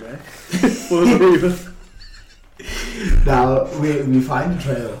Ice Age, right? Follow the river. Now we find the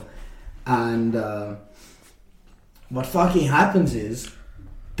trail, and what fucking happens is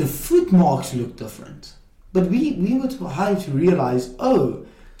the footmarks look different. But we were too high to realize, oh,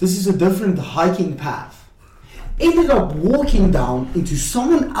 this is a different hiking path. Ended up walking down into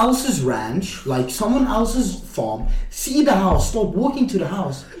someone else's ranch, like someone else's farm, see the house, start walking to the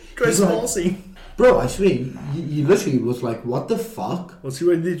house. Trespassing. Like, bro, I swear, he literally was like, what the fuck? Was he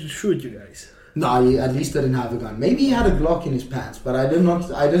ready to shoot you guys? No, he at least didn't have a gun. Maybe he had a Glock in his pants, but I did not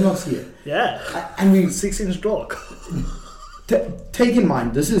see it. Yeah. And we 6-inch Glock. Take in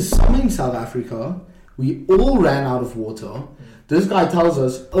mind, this is summer in South Africa. We all ran out of water. This guy tells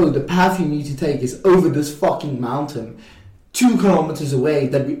us, oh, the path you need to take is over this fucking mountain 2 kilometers away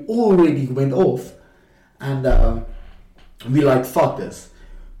that we already went off. And we like, fuck this.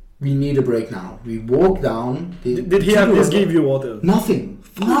 We need a break now. We walk down. Did he have this give you water? Nothing.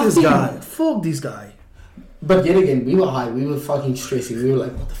 Fuck this guy. But yet again, we were high. We were fucking stressing. We were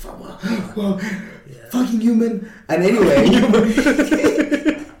like, what the fuck? Whoa, fucking human. And anyway...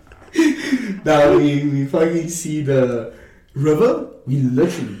 Now we fucking see the river. We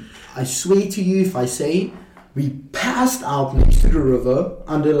literally, I swear to you, if I say, we passed out next to the river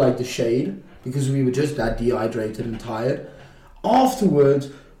under like the shade because we were just that dehydrated and tired. Afterwards,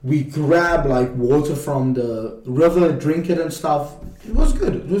 we grabbed like water from the river, drink it and stuff. It was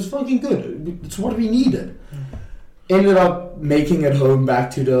good. It was fucking good. It's what we needed. Ended up making it home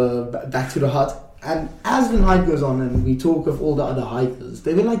back to the hut. And as the night goes on and we talk of all the other hikers,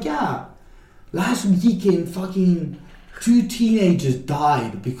 they were like, yeah, last weekend fucking 2 teenagers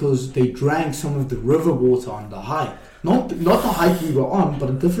died because they drank some of the river water on the hike. Not the hike we were on, but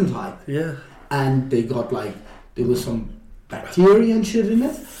a different hike. Yeah. And they got like, there was some bacteria and shit in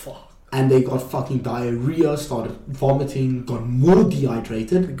it. Fuck. And they got fucking diarrhea, started vomiting, got more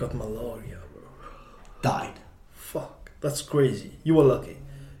dehydrated. They got malaria, bro. Died. Fuck. That's crazy. You were lucky.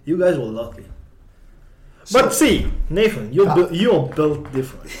 You guys were lucky. But see, Nathan, you're built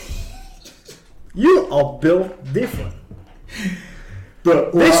different. You are built different.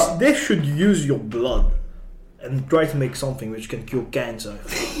 But They should use your blood and try to make something which can cure cancer.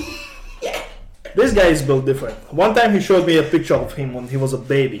 This guy is built different. One time he showed me a picture of him when he was a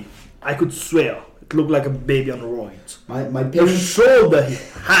baby. I could swear it looked like a baby on roids. my The parents... shoulder he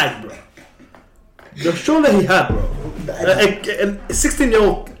had, bro. The shoulder he had, bro. A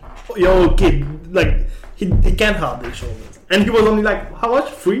 16-year-old kid, like, he can't have these shoulders. And he was only like, how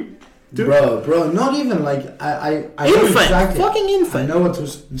much? 3? 2? Bro, not even like I know Infant, exactly. fucking infant. I know what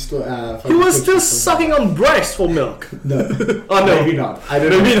was still. He was still sucking on breast for milk. No, Oh no, maybe not. I don't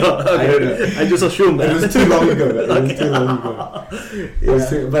know. Maybe not. Okay. I don't know. I just assumed that. It was too long ago. It was too long ago. It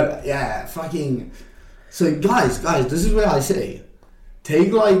was but yeah, fucking. So guys, this is where I say,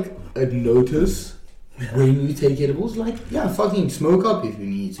 take like a notice when you take edibles. Like, yeah, fucking smoke up if you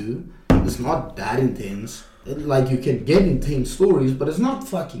need to. It's not that intense. Like, you can get intense stories, but it's not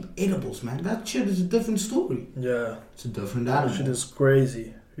fucking edibles, man. That shit is a different story. Yeah, It's a different animal. shit is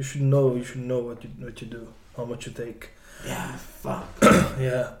crazy. You should know what you do, how much you take. Yeah, fuck.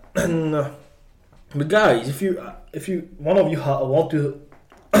 Yeah, and but guys, if you one of you want to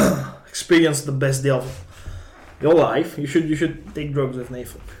experience the best day of your life, you should take drugs with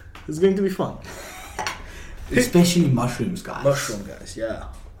Nathan. It's going to be fun. Especially mushrooms, guys. Mushroom, guys. Yeah,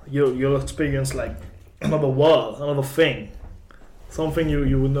 you'll experience like another world, another thing, something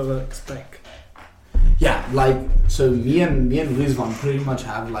you would never expect. Yeah, like, so me and Rizvan pretty much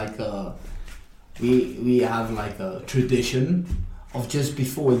have like a we have like a tradition of just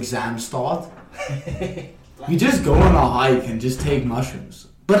before exams start, we just go on a hike and just take mushrooms.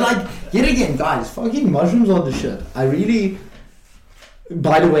 But like, yet again, guys, fucking mushrooms are the shit. I really.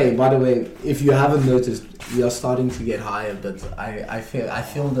 By the way, if you haven't noticed, we are starting to get higher, but I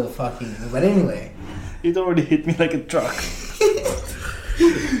feel the fucking. But anyway. It already hit me like a truck.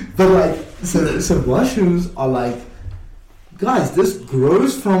 But like, so mushrooms are like, guys, this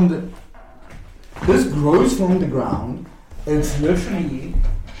grows from the ground. It's literally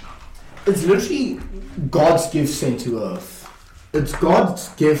God's gift sent to earth. It's God's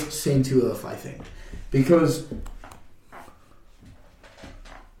gift sent to earth, I think, because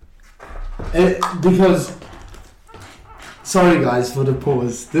sorry guys for the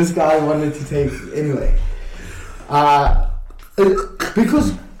pause. This guy wanted to take anyway.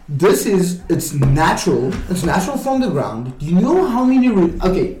 Because it's natural. It's natural from the ground. Do you know how many?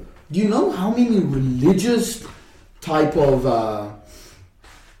 Do you know how many religious type of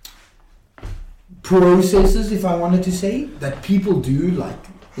processes, if I wanted to say, that people do, like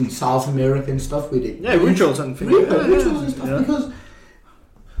in South America and stuff, with it? Yeah, rituals and things. Rituals and stuff. Yeah. Because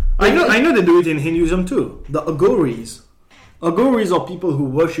I know they do it in Hinduism too. The Aghoris. Aghoris are people who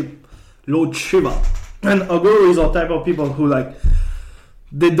worship Lord Shiva. And Aghoris are type of people who, like,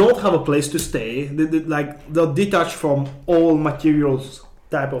 they don't have a place to stay. They're detached from all materials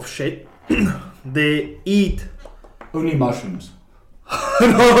type of shit. They eat only mushrooms.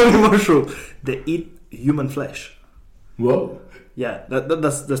 not only mushroom. They eat human flesh. Whoa. Yeah,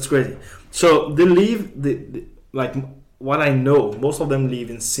 that's crazy. So they live like what I know, most of them live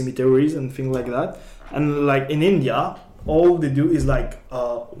in cemeteries and things like that. And like in India, all they do is like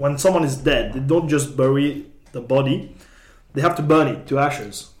when someone is dead, they don't just bury the body, they have to burn it to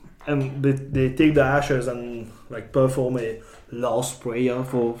ashes. And they take the ashes and like perform a last prayer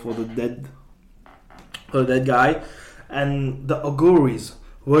for the dead guy. And the Aghoris,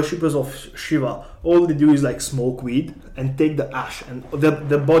 worshippers of Shiva, all they do is like smoke weed and take the ash, and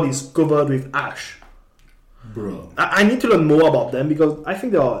their body is covered with ash. Bro, I need to learn more about them because I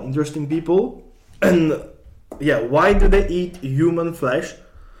think they are interesting people. And yeah, why do they eat human flesh?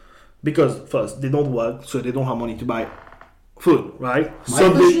 Because first, they don't work, so they don't have money to buy food, right? My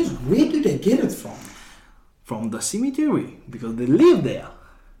question is, where do they get it from the cemetery, because they live there.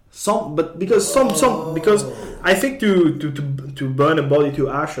 Because I think to burn a body to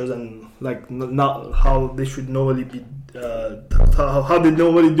ashes, and like not how they should normally be, how they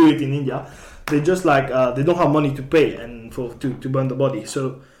normally do it in India. They just like they don't have money to pay and to burn the body,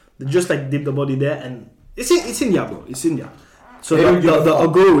 so they just like dip the body there, and it's India, bro. It's India. So the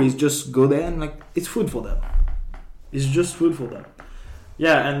Agoris just go there and like it's food for them. It's just food for them.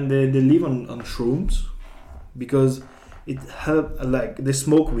 Yeah, and they live on shrooms, because it help, like they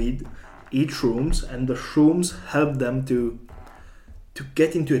smoke weed, eat shrooms, and the shrooms help them to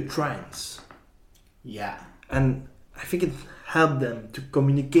get into a trance. Yeah. And I think it helped them to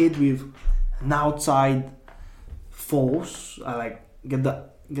communicate with an outside force, get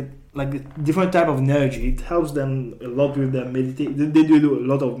like a different type of energy. It helps them a lot with their meditation. They do a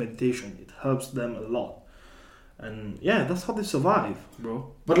lot of meditation. It helps them a lot. And yeah, that's how they survive,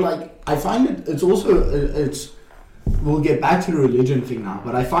 bro. But like, I find it's also, we'll get back to the religion thing now,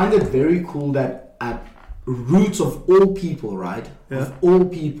 but I find it very cool that at roots of all people, right? Yeah. Of all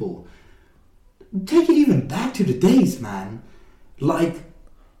people, take it even back to the days, man. Like,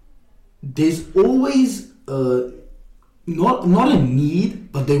 there's always not a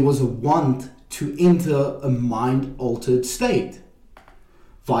need, but there was a want to enter a mind-altered state.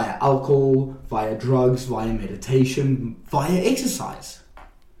 Via alcohol, via drugs, via meditation, via exercise.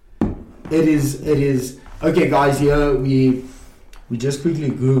 It is okay, guys. Here we just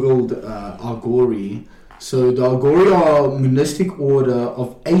quickly googled Agori. So the Agori are a monastic order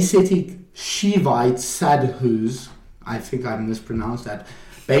of ascetic Shivite sadhus. I think I mispronounced that.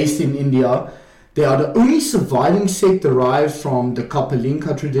 Based in India, they are the only surviving sect derived from the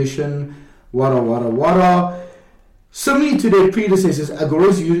Kapalinka tradition. Wara. Similarly to their predecessors,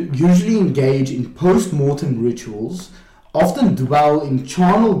 Agoras usually engage in post-mortem rituals, often dwell in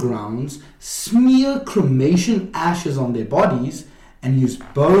charnel grounds, smear cremation ashes on their bodies, and use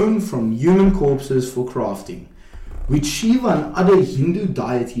bone from human corpses for crafting, which Shiva and other Hindu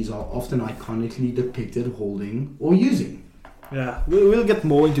deities are often iconically depicted holding or using. Yeah, we'll get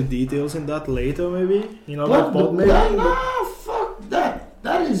more into details in that later, maybe. Fuck that.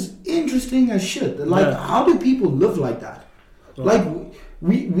 That is interesting as shit. Like, how do people live like that? Like,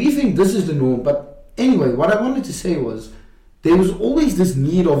 we think this is the norm. But anyway, what I wanted to say was, there was always this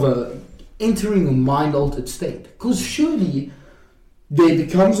need of entering a mind-altered state. Because surely there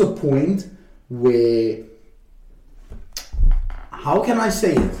becomes a point where, how can I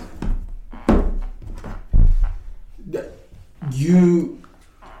say it? You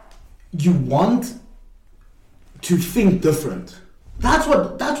want to think different. That's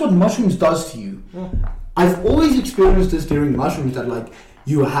what mushrooms does to you. I've always experienced this during mushrooms, that like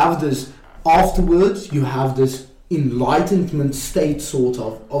you have this afterwards, you have this enlightenment state sort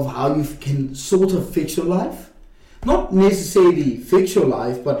of how you can sort of fix your life. Not necessarily fix your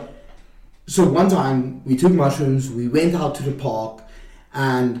life, but so one time we took mushrooms, we went out to the park,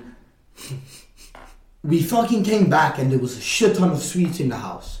 and we fucking came back and there was a shit ton of sweets in the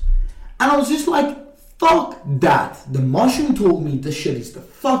house. And I was just like, fuck that. The mushroom told me this shit is the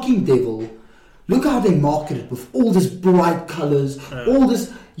fucking devil. Look how they market it with all this bright colors, all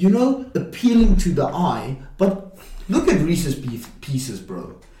this, appealing to the eye. But look at Reese's Pieces,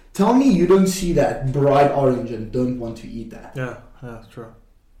 bro. Tell me you don't see that bright orange and don't want to eat that. Yeah, true.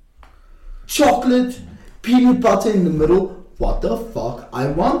 Chocolate, peanut butter in the middle. What the fuck? I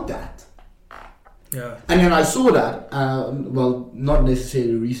want that. Yeah. And then I saw that, not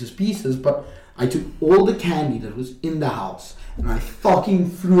necessarily Reese's Pieces, but I took all the candy that was in the house and I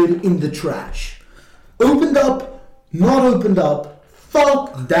fucking threw it in the trash. Opened up, not opened up,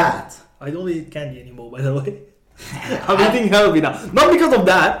 fuck that. I don't eat candy anymore, by the way. I'm eating healthy now. Not because of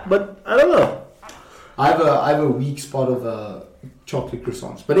that, but I don't know. I have a weak spot of chocolate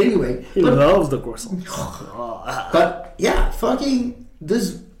croissants. But anyway. He loves the croissants. But yeah, fucking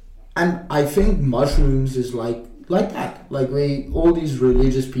this. And I think mushrooms is like that. Like all these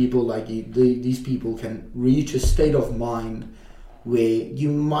religious people, like these people can reach a state of mind where you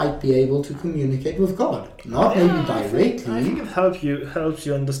might be able to communicate with God. Not maybe directly. I think it helps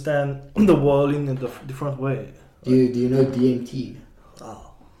you understand the world in a different way. Do you know DMT?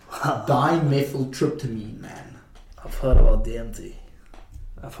 Oh. Dimethyltryptamine, man. I've heard about DMT.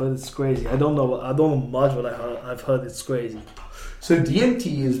 I've heard it's crazy. I don't know much, but I've heard it's crazy. So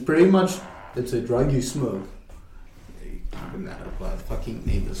DMT is pretty much, it's a drug you smoke. Keeping that up by fucking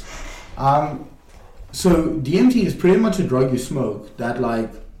neighbors. So DMT is pretty much a drug you smoke that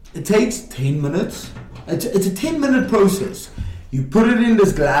like, it takes 10 minutes. It's a 10-minute process. You put it in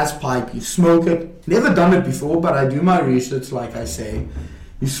this glass pipe, you smoke it. Never done it before, but I do my research, like I say.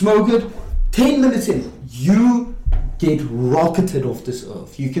 You smoke it, 10 minutes in, you get rocketed off this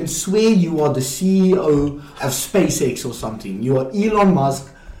earth. You can swear you are the CEO of SpaceX or something. You are Elon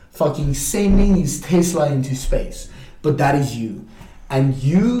Musk fucking sending his Tesla into space. But that is you. And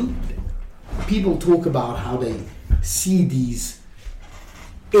people talk about how they see these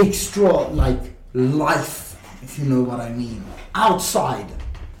extra, like, life, if you know what I mean, outside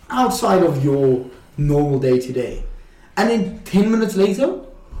of your normal day-to-day. And then 10 minutes later,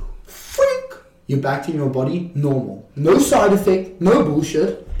 freak, you're back to your body normal. No side effect, no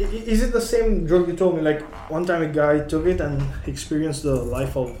bullshit. Is it the same drug you told me? Like, one time a guy took it and experienced the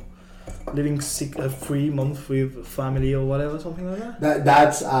life of living sick, 3 months with family or whatever, something like that?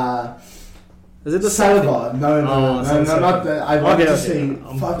 That's Is it the saliva? No, not that. I want to say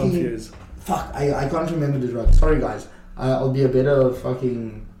I'm fucking confused. fuck. I can't remember the drug. Sorry, guys. I'll be a better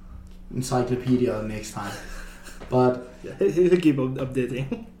fucking encyclopedia next time. But Yeah, he'll keep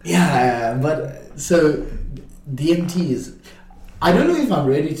updating. yeah, but so DMT I don't know if I'm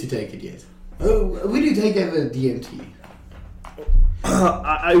ready to take it yet. Will you take ever DMT?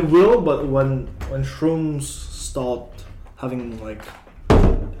 I will, but when shrooms start having like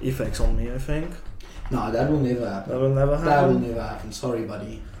effects on me, I think. No, that will never happen. That will never happen. That will never happen. Sorry,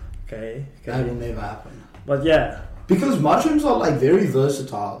 buddy. Okay. That will never happen. But yeah. Because mushrooms are like very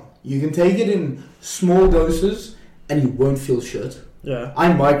versatile. You can take it in small doses and you won't feel shit. Yeah. I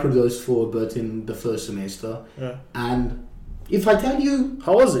microdosed for a bit in the first semester. Yeah. And if I tell you...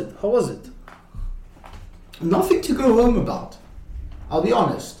 How was it? Nothing to go home about. I'll be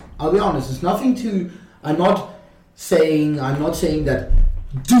honest. It's nothing to... I'm not saying that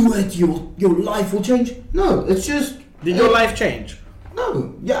do it, your life will change. No, it's just... Did your life change?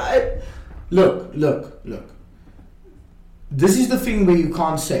 No. Yeah. Look. This is the thing where you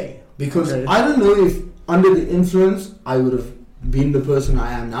can't say. Because Okay. I don't know if under the influence I would have been the person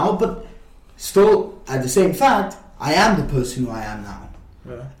I am now. But still, at the same fact, I am the person who I am now.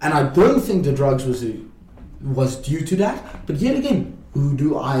 Yeah. And I don't think the drugs was due to that. But yet again, who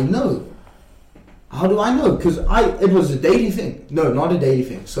do I know? How do I know? Because it was a daily thing. No, not a daily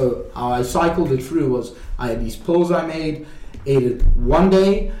thing. So how I cycled it through was I had these pills I made, ate it one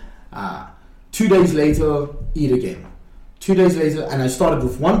day, 2 days later, eat again. 2 days later, and I started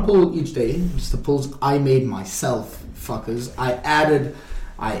with one pill each day. It's the pills I made myself, fuckers.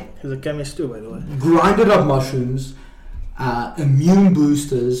 He's a chemist too, by the way. Grinded up mushrooms, immune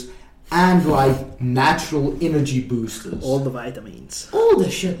boosters, and like natural energy boosters. All the vitamins. All the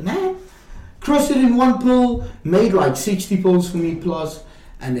shit, man. Crushed it in one pill, made like 60 pills for me plus,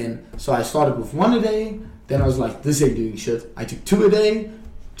 and then, so I started with one a day, then I was like, this ain't doing shit. I took two a day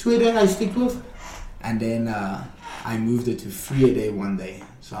I stick with, and then I moved it to 3 a day one day.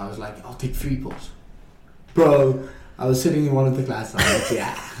 So I was like, I'll take 3 pills. Bro, I was sitting in one of the classes, I was like,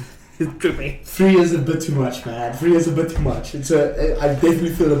 yeah. It's tripping. 3 is a bit too much, man. 3 is a bit too much. I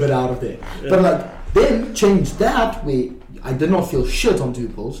definitely feel a bit out of there. Yeah. But like, then change that way. I did not feel shit on 2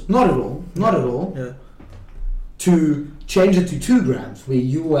 pills. Not at all. Yeah. To change it to 2 grams, where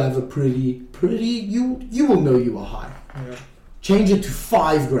you will have a pretty, you will know you are high. Yeah. Change it to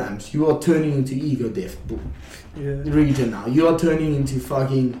 5 grams. You are turning into ego death region now. You are turning into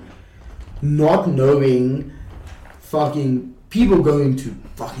fucking not knowing fucking people going to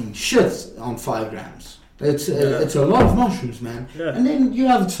fucking shit on 5 grams. It's a lot of mushrooms, man. Yeah. And then you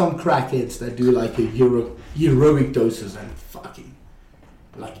have some crackheads that do like a heroic doses and fucking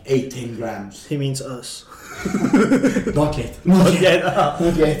like 8-10 grams. He means us. Not yet. Not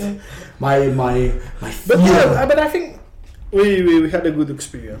yet. My But fear. yeah, but I think we had a good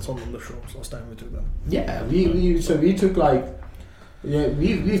experience on the shrooms last time we took them. Yeah, we took like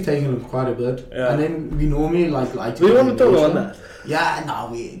we've taken them quite a bit, Yeah. and then we normally like to. We want to talk about that. Yeah,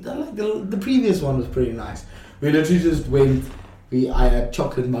 no, the previous one was pretty nice. We literally just went. I had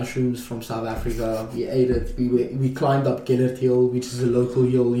chocolate mushrooms from South Africa. We ate it. We climbed up Gellert Hill, which is a local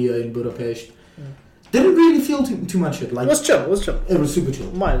hill here in Budapest. Yeah. Didn't really feel too much shit. Like It was chill. it was super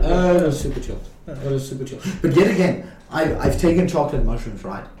chill. Mild. It was super chill. Yeah. It was super chill. But yet again, I've taken chocolate mushrooms,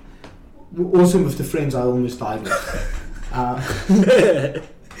 right? Also with the friends I almost died with.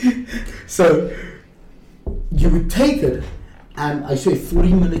 So you would take it, and I say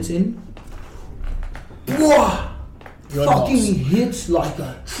 40 minutes in, whoa, fucking hits like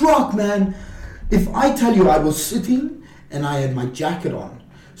a truck, man. If I tell you, I was sitting and I had my jacket on,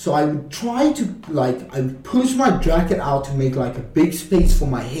 so I would try to I would push my jacket out to make like a big space for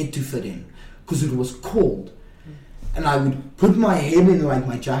my head to fit in, because it was cold, and I would put my head in like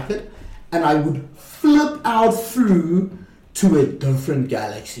my jacket, and I would flip out through to a different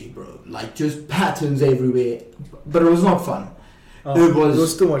galaxy, bro. Like, just patterns everywhere. But it was not fun. It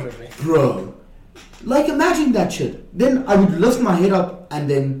was too much of me. Bro. Like, imagine that shit. Then I would lift my head up and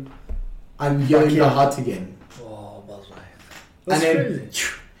then I'm here in the hut again. Oh, that's crazy.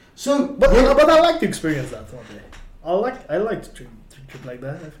 So, but I like to experience that one day. I like to trip like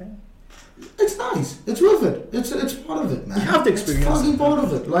that, I think. It's nice. It's worth it. It's part of it, man. You have to experience it's fucking part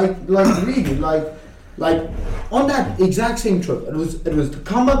of it. Like really, like on that exact same trip, it was the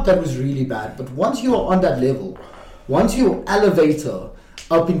come up that was really bad. But once you are on that level, once your elevator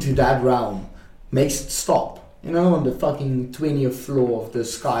up into that realm makes it stop, you know, on the fucking 20th floor of the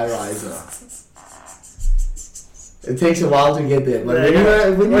skyriser. It takes a while to get there, but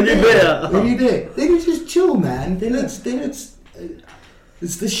when you're there, then you just chill, man. Then it's the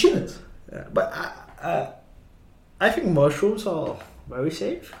shit. Yeah, but I think mushrooms are very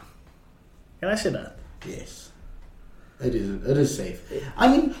safe. Can I say that? Yes, it is. It is safe. I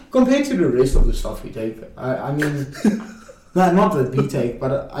mean, compared to the rest of the stuff we take, I mean, no, not that we take,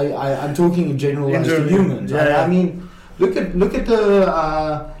 but I'm talking in general as to humans. Yeah. I mean, look at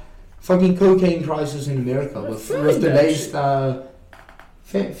the fucking cocaine crisis in America with the latest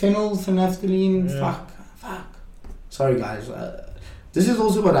phenolphthalein. Yeah. Fuck. Sorry, guys. This is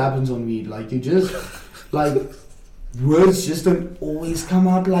also what happens on weed. Like, you just like words just don't always come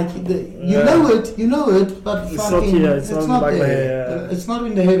out like you know it, but it's fucking not, it's not there. It's not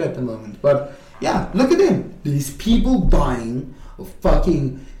in the head at the moment. But yeah, look at them. These people dying of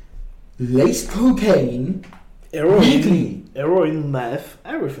fucking laced cocaine weekly. Heroin, meth,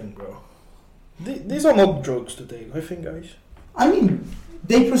 everything, bro. These are not drugs to take, I think, guys. I mean,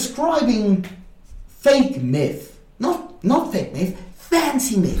 they're prescribing fake meth, not fake meth,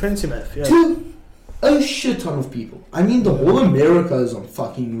 fancy meth. Fancy meth, yeah. To a shit ton of people. I mean, the whole America is on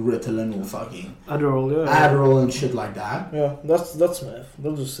fucking Ritalin or fucking Adderall and shit like that. Yeah, that's meth.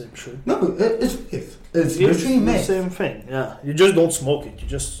 That's the same shit. No, it's meth. It's literally meth. The same thing. Yeah, you just don't smoke it. You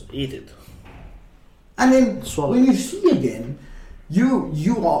just eat it. And then Swallow. when you see again,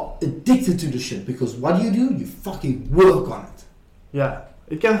 you are addicted to the shit because what do? You fucking work on it. Yeah,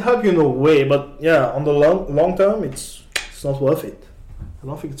 it can help you in a way, but yeah, on the long term, it's not worth it. I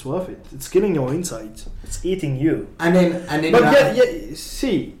don't think it's worth it. It's killing your insides. It's eating you. And then. But yeah.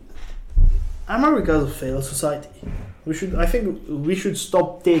 See, America is a failed society. I think we should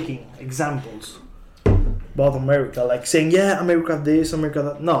stop taking examples about America, like saying, yeah, America this, America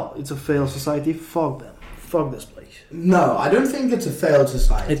that. No, it's a failed society. Fuck them. Fuck this place. No, I don't think it's a failed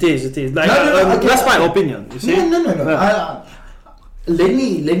society. It is. Like, no, okay, that's my opinion. You see? No. Yeah. Let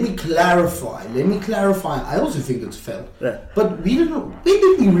me clarify. I also think it's failed. Yeah. But when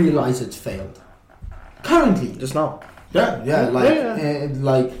did we realize it's failed? Currently. Just now. Yeah.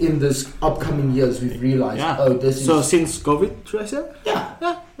 Like in this upcoming years, we've realized. Yeah. Oh, this is. So since COVID, should I say? Yeah.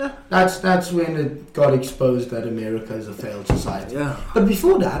 That's when it got exposed that America is a failed society. Yeah. But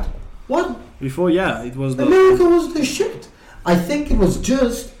before that, what? Before, yeah, it was the. America was the shit. I think it was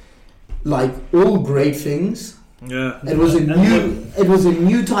just like all great things. Yeah. It was a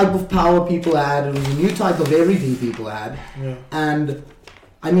new type of power people had. It was a new type of everything people had. Yeah. And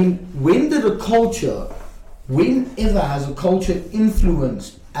I mean, whenever has a culture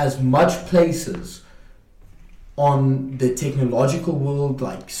influenced as much places on the technological world,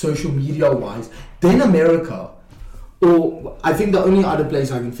 like social media wise, then America. Or I think the only other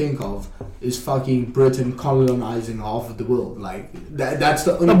place I can think of is fucking Britain colonizing half of the world. Like that's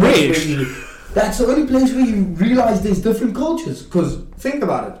the only place where you realize there's different cultures. Because think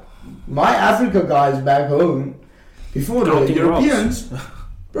about it, my Africa guys back home before the Europeans,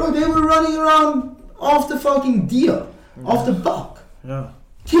 bro, they were running around after fucking deer, after buck,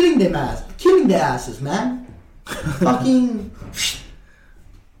 killing their asses, man. Fucking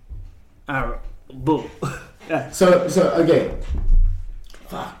bull. Yeah. So okay.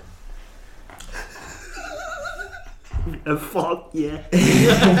 Fuck. Fuck yeah.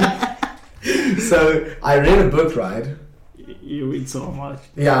 So I read a book, right? You read so much.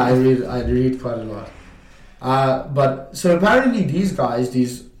 Yeah, I read quite a lot. But so apparently these guys,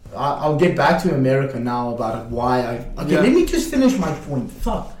 I'll get back to America now about why let me just finish my point.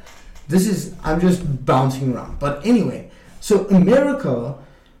 Fuck. I'm just bouncing around. But anyway, so America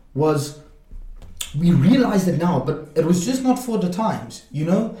we realized it now, but it was just not for the times, you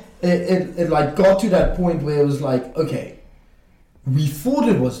know? It like got to that point where it was like, okay, we thought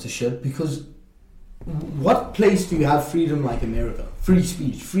it was the shit because what place do you have freedom like America? Free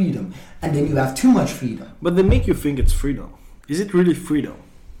speech, freedom, and then you have too much freedom. But they make you think it's freedom. Is it really freedom?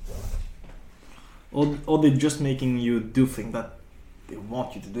 Or they're just making you do things that they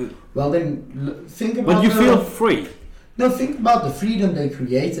want you to do? Well, then think about. But you feel free. No, think about the freedom they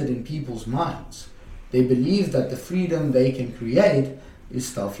created in people's minds. They believe that the freedom they can create is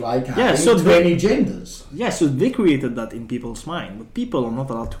stuff like having so 20 genders. Yeah, so they created that in people's mind, but people are not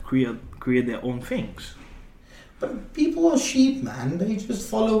allowed to create their own things. But people are sheep, man. They just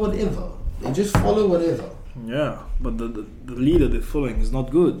follow whatever. Yeah, but the leader they're following is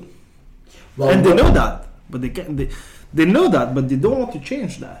not good. Well, And they know that, but they know that, but they don't want to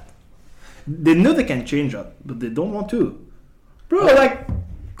change that. They know they can change that, but they don't want to. Bro, like,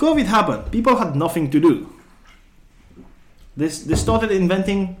 COVID happened. People had nothing to do. They started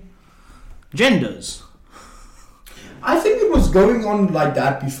inventing genders. I think it was going on like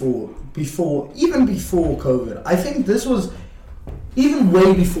that even before COVID. I think this was even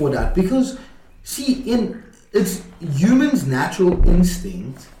way before that, because see, it's humans' natural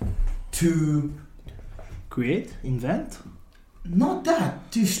instinct to invent. not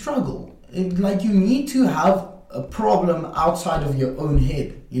that to struggle. Like, you need to have a problem outside of your own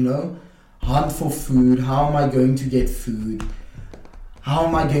head, you know? Hunt for food. How am I going to get food? How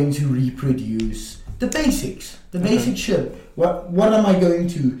am I going to reproduce? The basics. The basic shit. What am I going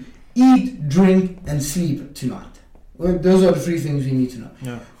to eat, drink, and sleep tonight? Well, those are the three things we need to know.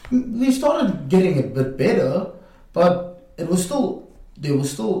 Yeah. We started getting a bit better, but there was still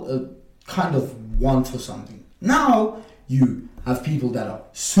a kind of want for something. Now you have people that are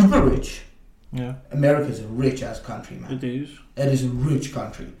super rich. Yeah. America's a rich ass country, man. It is. It is a rich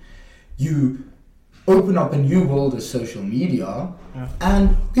country. You open up a new world of social media,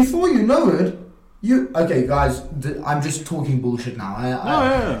 and before you know it, okay, guys, I'm just talking bullshit now.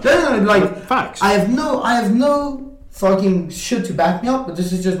 Like facts. I have no fucking shit to back me up, but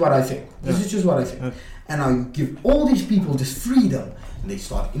this is just what I think. And I give all these people this freedom, and they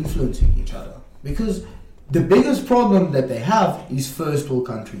start influencing each other, because the biggest problem that they have is first world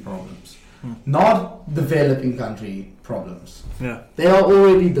country problems, not developing country problems. Yeah. They are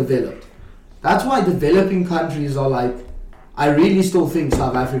already developed. That's why developing countries are like, I really still think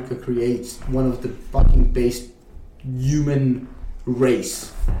South Africa creates one of the fucking best human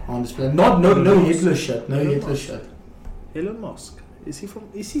race on this planet. No Hitler shit. Elon Musk. Is he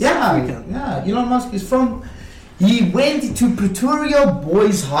South African? Yeah, Elon Musk is from... He went to Pretoria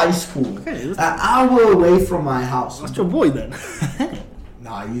Boys High School, Okay, an hour away from my house. That's your boy then.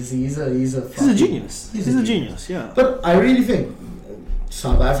 Nah, he's a genius. He's a genius, yeah. But I really think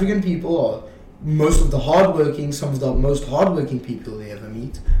South African people are some of the most hardworking people they ever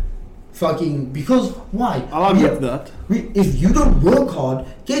meet. Fucking, because why? I'll admit that. If you don't work hard,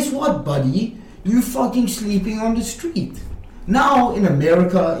 guess what, buddy? You fucking sleeping on the street. Now in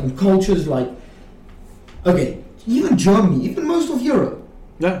America, in cultures like, okay, even Germany, even most of Europe,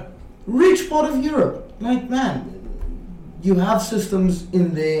 Yeah. rich part of Europe, like, man, you have systems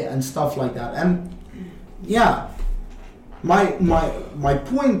in there and stuff like that. And yeah, my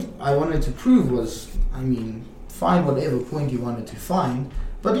point I wanted to prove was, I mean, find whatever point you wanted to find,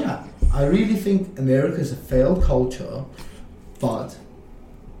 but yeah, I really think America is a failed culture, but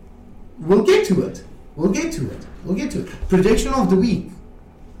we'll get to it. Prediction of the week.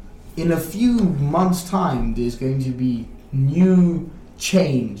 In a few months' time, there's going to be new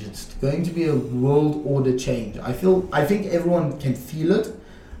change. It's going to be a world order change. I think everyone can feel it,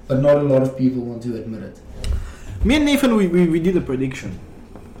 but not a lot of people want to admit it. Me and Nathan, we did a prediction.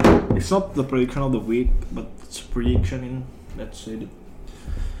 It's not the prediction of the week, but it's a prediction in, let's say,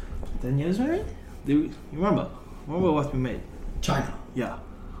 10 years maybe? Do you remember what we made? China. Yeah.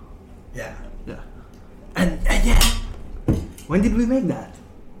 Yeah. And yeah. When did we make that?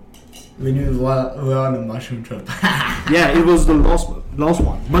 When we were on a mushroom trip. Yeah, it was the last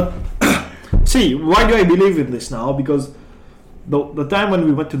one. But see, why do I believe in this now? Because the time when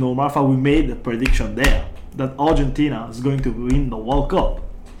we went to Normafa, we made a prediction there that Argentina is going to win the World Cup.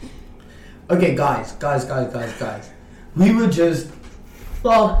 Okay, guys. We were just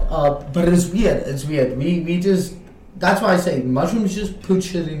fucked up, but it's weird. We just, that's why I say mushrooms just put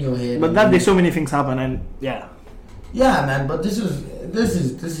shit in your head. But that day so many things happen, and yeah. Yeah, man, but this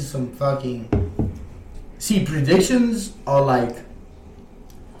is some fucking... See, predictions are like...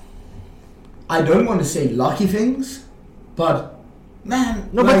 I don't want to say lucky things, but... Man...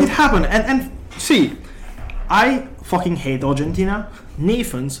 No, like, but it happened, and see, I fucking hate Argentina.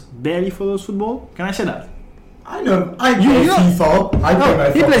 Nathan's barely follows football. Can I say that? I know. I play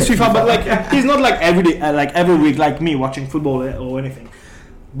FIFA. He plays FIFA, but like he's not like every day, like every week, like me watching football or anything.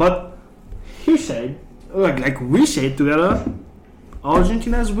 But he said, like we said together,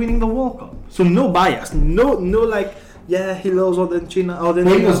 Argentina is winning the World Cup. So no bias, no like yeah, he loves Argentina.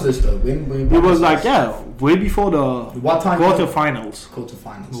 When was this though? When It was like, way before the What time? quarterfinals.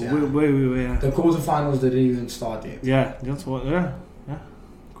 Quarterfinals, yeah. Yeah. The quarterfinals didn't even start yet. Yeah, that's what. Yeah.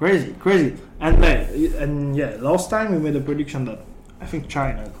 Crazy. And last time we made a prediction that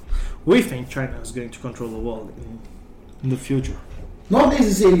we think China is going to control the world in the future. Not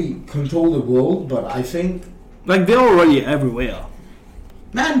necessarily control the world, but I think, Like they're already everywhere.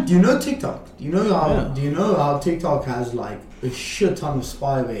 man, do you know TikTok? Do you know how TikTok has like a shit ton of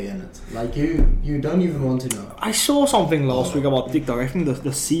spyware in it? Like you don't even want to know. I saw something last week about TikTok. I think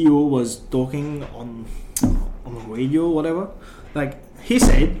the CEO was talking on the radio or whatever. Like he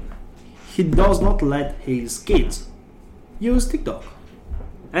said he does not let his kids use TikTok.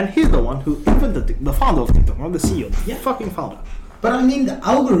 And he's the one who invented the founder of TikTok, not the CEO. The fucking founder. But I mean, the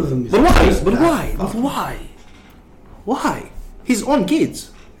algorithm is. But why? just But that why? But fucking- why? Why? His own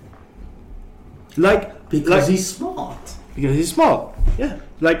kids. Because he's smart. Because he's smart. Yeah.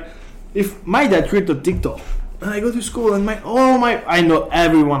 Like, if my dad created TikTok and I go to school and I know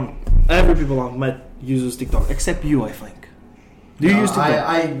every people I've met uses TikTok except you, I think. Do you use TikTok?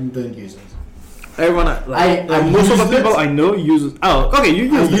 I don't use it. Everyone, most of the used people it. I know uses. Oh, okay, you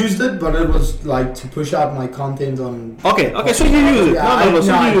I use it. used it, but it was like to push out my content on. Okay, so you use it. Yeah,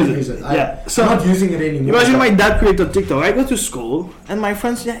 I use it. Yeah. So I'm not using it anymore. imagine my dad created TikTok. I go to school and my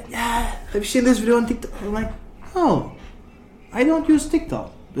friends say, yeah, have you seen this video on TikTok? I'm like, no, I don't use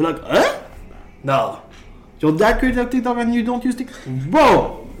TikTok. They're like, eh? No. Your dad created TikTok and you don't use TikTok?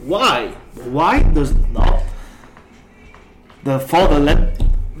 Bro, why? Why does not the father let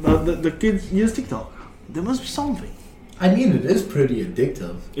the kids use TikTok? There must be something. I mean, it is pretty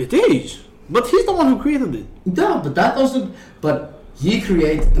addictive. It is. But he's the one who created it. Yeah, but that doesn't. But he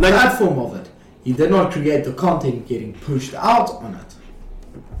created the platform of it. He did not create the content getting pushed out on it.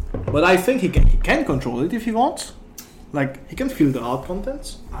 But I think he can control it if he wants. Like, he can filter out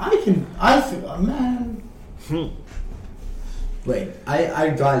contents. I feel, man. Wait,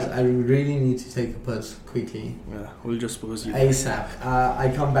 guys, I really need to take a piss quickly. Yeah, we'll just pause you. ASAP.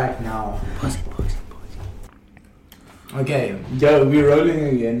 I come back now. Pause. Okay, yo, we're rolling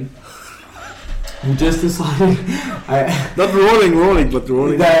again. We just decided. Not rolling, but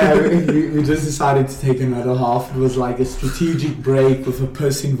rolling. We just decided to take another half. It was like a strategic break with a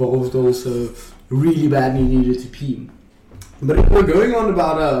piss involved also. Really badly needed to pee. But we're going on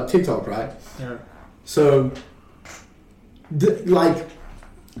about TikTok, right? Yeah. So, the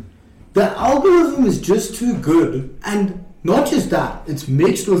algorithm is just too good. And not just that, it's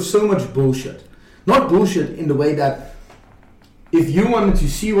mixed with so much bullshit. Not bullshit in the way that if you wanted to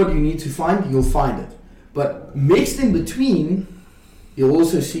see what you need to find, you'll find it. But mixed in between, you'll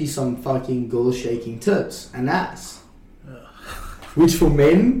also see some fucking girls shaking tits and ass. Which for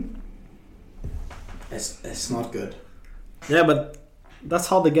men, it's not good. Yeah, but that's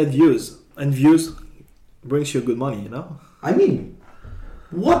how they get views. And views brings you good money, you know? I mean,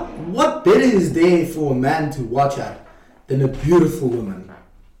 what better is there for a man to watch at than a beautiful woman?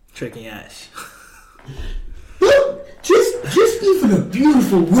 Shaking ass. Just even a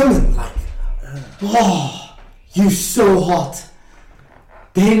beautiful woman, like, oh, you're so hot.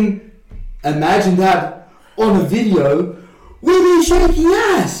 Then imagine that on a video with a shaky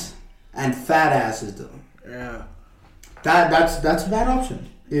ass and fat asses though. Yeah. That's a bad option.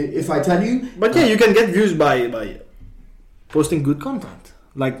 If I tell you. But yeah, you can get views by posting good content.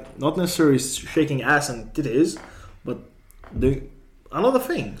 Like, not necessarily shaking ass and titties, but doing other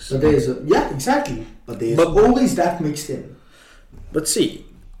things. But there's exactly. But there's always that mixed in. But see,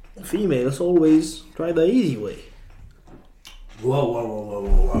 females always try the easy way.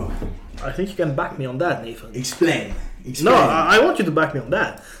 Whoa. I think you can back me on that, Nathan. Explain. No, I want you to back me on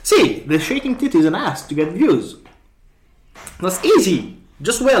that. See, they're shaking titties and ass to get views. That's easy.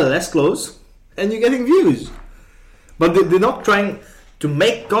 Just wear less clothes and you're getting views. But they're not trying to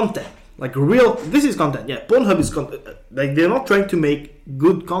make content. Like real, this is content. Yeah, Pornhub is content. Like, they're not trying to make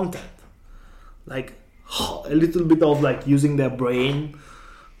good content. Like, a little bit of like using their brain.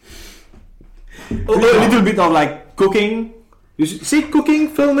 Or a little bit of like cooking. You see, cooking,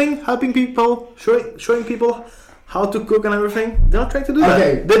 filming, helping people, showing people how to cook and everything. They're not trying to do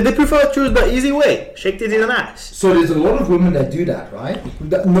that. They prefer to choose the easy way. Shake titties and ass. So there's a lot of women that do that, right?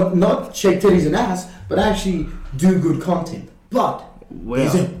 Not shake titties and ass, but actually do good content. But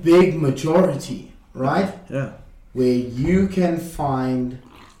there's a big majority, right? Yeah. Where you can find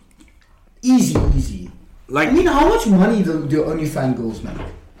easy. Like, I mean, how much money do OnlyFans girls make?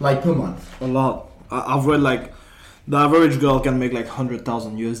 Like per month? A lot. I've read like the average girl can make like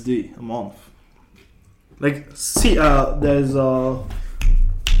 100,000 USD a month. Like, see, there's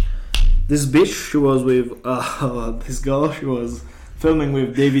This bitch, she was with this girl. She was filming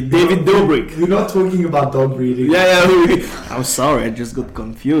with David Dobrik. We're not talking about dog breeding. Yeah. I'm sorry, I just got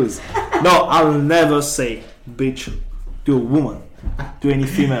confused. No, I'll never say bitch to a woman, to any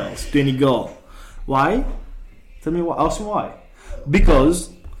females, to any girl. Why? Tell me why. Ask me why.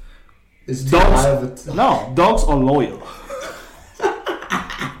 Because It's too high of a dogs are loyal.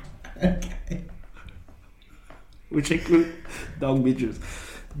 Okay. Which include dog bitches.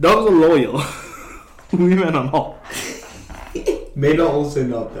 Dogs are loyal. Women are not. Men are also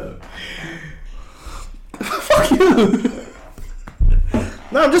not though. Fuck you.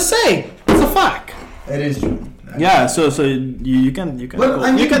 No, I'm just saying. It's a fact. It is true. Yeah, so you can Well, call,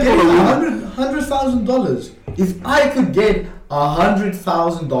 I mean, you can call a woman. $100,000. If I could get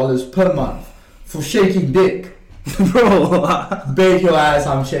 $100,000 per month for shaking dick, Bro, bet your ass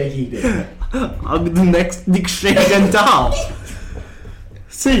I'm shaking dick. I'll be the next dick shaker in town.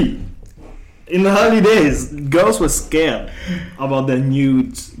 See, in the early days, girls were scared about their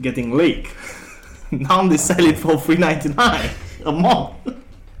nudes getting leaked. Now they sell it for $3.99 a month.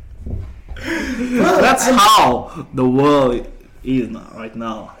 Well, That's how the world is now, right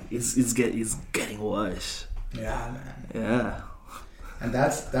now. It's getting worse. Yeah, man. Yeah. And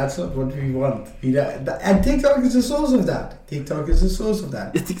that's not what we want. And TikTok is the source of that. TikTok is the source of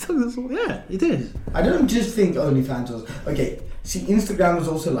that. TikTok is, yeah, it is. I don't just think OnlyFans was... Okay, see, Instagram was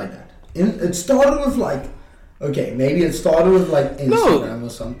also like that. It started with like... Okay, maybe it started with like Instagram or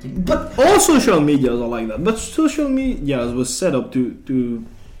something. But All social medias are like that. But social medias was set up to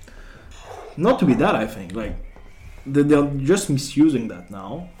not to be that, I think. Like, they're just misusing that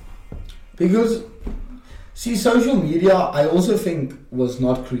now. because... See, social media, I also think, was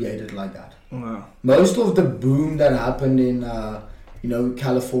not created like that. Yeah. Most of the boom that happened in,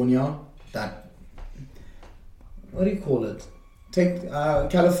 California, that... What do you call it?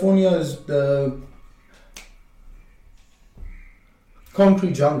 California is the...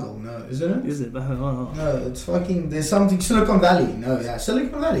 concrete jungle, no, isn't it? Is it? I don't know. No, it's fucking... There's something... Silicon Valley. No, yeah,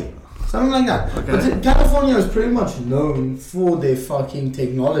 Silicon Valley. Something like that. Okay. But California is pretty much known for their fucking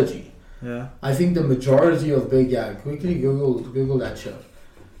technology. Yeah. I think the majority of quickly Google that shit.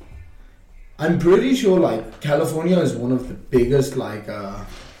 I'm pretty sure like California is one of the biggest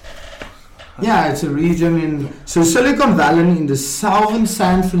it's a region in Silicon Valley in the southern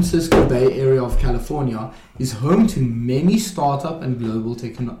San Francisco Bay Area of California is home to many startup and global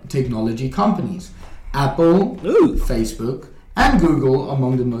technology companies. Apple, Facebook and Google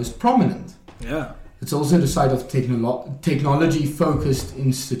among the most prominent. Yeah. It's also the site of technology-focused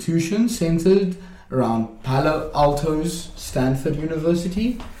institutions centered around Palo Alto's Stanford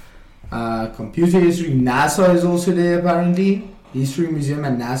University. Computer history, NASA is also there apparently. History Museum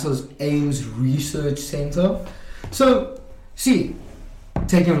and NASA's Ames Research Center. So, see,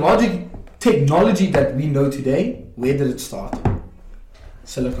 technology that we know today, where did it start?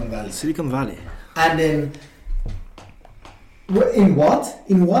 Silicon Valley. Silicon Valley. And then, in what?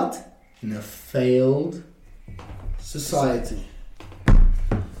 In a failed society.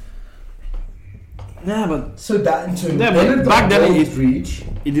 Yeah, but Back then it reach.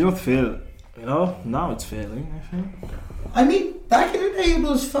 it did not fail. You know, now it's failing, I think. I mean, back in the day it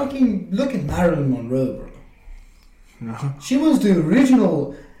was fucking... Look at Marilyn Monroe, bro. No. She was the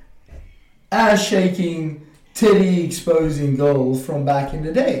original ass-shaking, titty-exposing girl from back in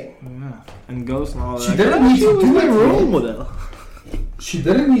the day. Yeah. And girls now She didn't need to do it role yet. model. She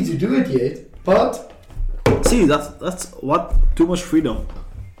didn't need to do it yet, but... See, that's what too much freedom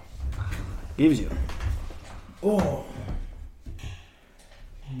gives you. Oh.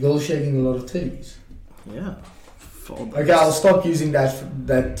 Girl shaking a lot of titties. Yeah. Okay, I'll stop using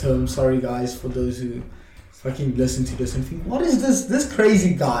that term. Sorry, guys, for those who fucking listen to this and think, what is this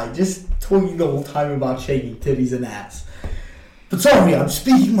crazy guy just talking the whole time about shaking titties and ass? But sorry, I'm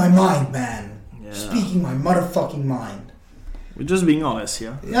speaking my mind, man. Yeah. Speaking my motherfucking mind. We're just being honest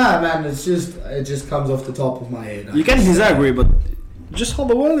here. Yeah, man. It just comes off the top of my head. You can disagree, but just how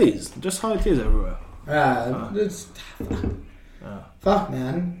the world is, just how it is everywhere. Yeah, it's fuck,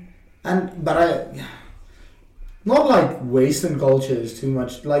 man. Not like Western culture is too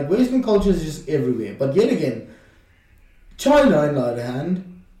much. Like, Western culture is just everywhere. But yet again, China, on the other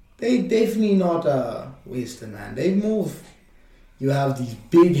hand, they definitely not Western, man. They more... You have these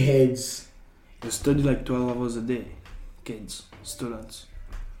big heads. They study like 12 hours a day. Kids, students.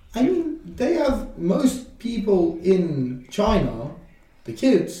 I mean, they have... Most people in China, the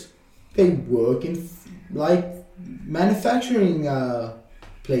kids, they work in, like, manufacturing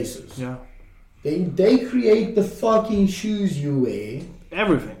places. Yeah. They create the fucking shoes you wear.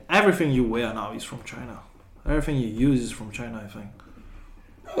 Everything you wear now is from China. Everything you use is from China, I think.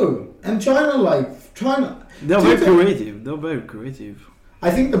 Oh, and China. They're very creative. They're very creative. I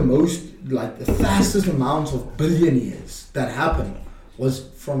think the fastest amount of billionaires that happened was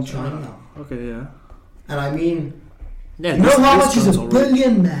from China. Okay, yeah. And I mean, Yeah, you know how much is comes a already.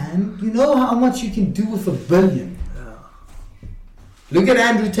 billion, man? You know how much you can do with a billion? Yeah. Look at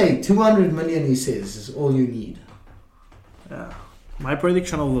Andrew Tate. 200 million, he says, is all you need. Yeah. My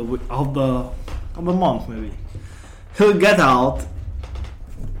prediction of the month, maybe. He'll get out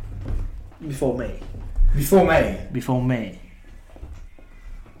before May. Before May. Before May.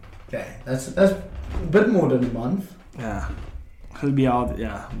 Okay, that's a bit more than a month. Yeah. He'll be out,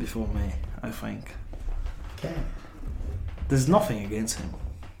 before May, I think. Okay. There's nothing against him.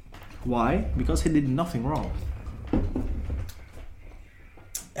 Why? Because he did nothing wrong.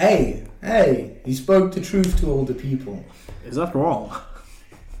 Hey, he spoke the truth to all the people. Is that wrong?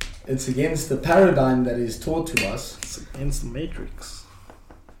 It's against the paradigm that is taught to us. It's against the Matrix.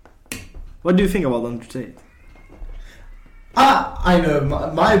 What do you think about Andrew Tate? I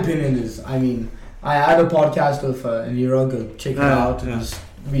know, my opinion is, I mean, I had a podcast with a year ago, check it out. Yeah.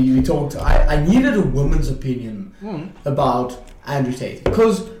 We talked, I needed a woman's opinion about Andrew Tate.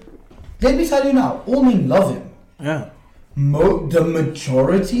 Because, let me tell you now, all men love him. Yeah. The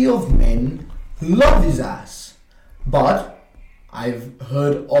majority of men love his ass. But, I've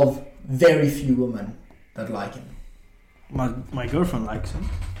heard of very few women that like him. My girlfriend likes him.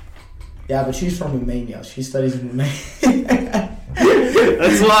 Yeah, but she's from Romania. She studies in Romania.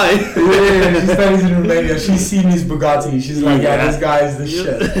 That's why. Yeah, she studies in Romania. She's seen his Bugatti. She's like, yeah, this guy is the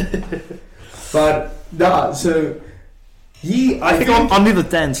shit. But, nah, so... I think only the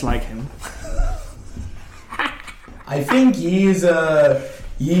 10s like him. I think he is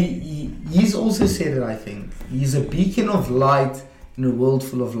he's also said it, I think. He's a beacon of light in a world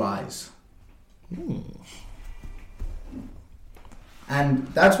full of lies. And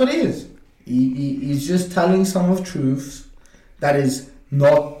that's what he is. He's just telling some of truths that is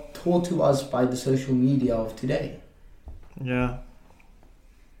not taught to us by the social media of today. Yeah.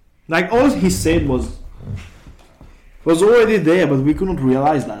 Like, all he said was already there, but we couldn't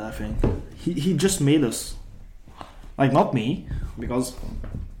realize that, I think. He just made us. Like, not me, because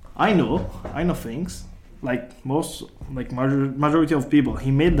I know things. Like, majority of people.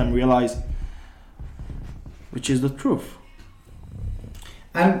 He made them realize which is the truth.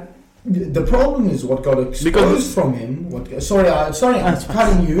 And the problem is what got exposed from him. Sorry, I'm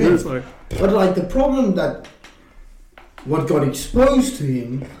cutting you in. Sorry. But like the problem that what got exposed to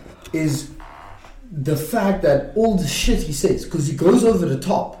him is the fact that all the shit he says, because he goes over the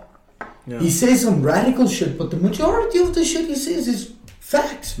top. Yeah. He says some radical shit, but the majority of the shit he says is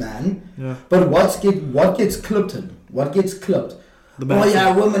facts, man. Yeah. But what gets clipped? What gets clipped?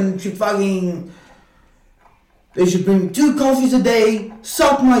 Women should they should bring 2 coffees a day,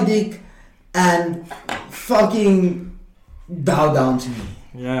 suck my dick, and fucking bow down to me.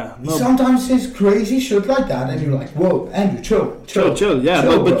 Yeah. He sometimes says crazy shit like that, and you're like, whoa, Andrew, chill. Yeah,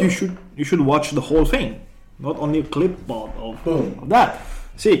 chill, but bro. you should watch the whole thing, not only a clip of Boom. that.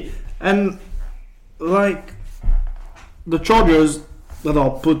 See, and like the charges that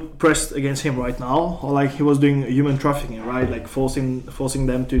are pressed against him right now, or like he was doing human trafficking, right? Like forcing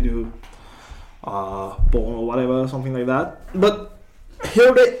them to do porn or whatever, something like that. But he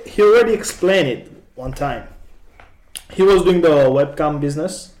already explained it one time. He was doing the webcam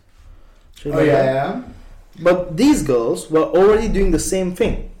business. Yeah. But these girls were already doing the same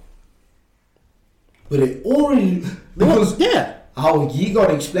thing. But it already... How he got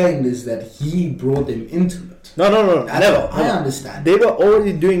explained is that he brought them into it. No, never. I understand. They were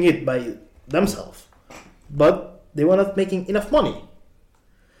already doing it by themselves. But they were not making enough money.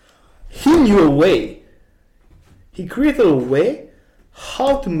 He knew a way. He created a way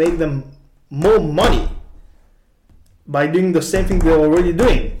how to make them more money by doing the same thing they're already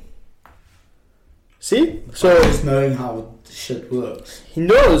doing. See? So just knowing how shit works. He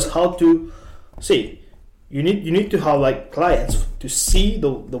knows how to see. You need to have like clients to see the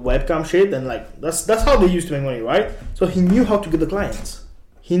webcam shit, and like that's how they used to make money, right? So he knew how to get the clients.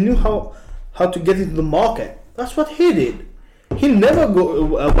 He knew how to get into the market. That's what he did. He never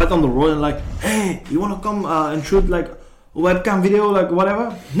went on the road and like, hey, you wanna come and shoot like a webcam video, like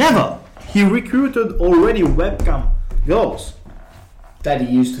whatever? Never. He recruited already webcam girls that he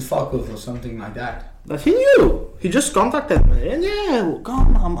used to fuck with or something like that. That he knew. He just contacted me and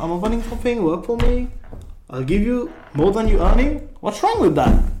come, I'm opening something, work for me. I'll give you more than you're earning. What's wrong with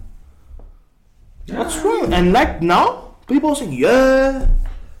that? What's wrong? And like now, people saying,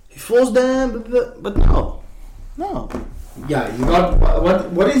 he forced them, but no. Yeah, you got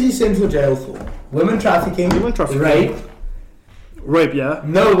what is he sent for jail for? Women trafficking, rape, Rape, yeah?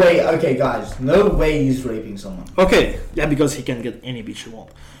 No way. Okay, guys. No way he's raping someone. Okay, yeah, because he can get any bitch he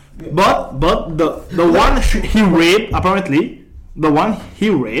wants. But the one he raped, apparently, the one he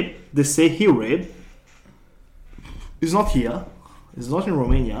raped, they say he raped, is not here. It's not in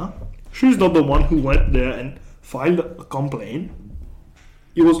Romania. She's not the one who went there and filed a complaint.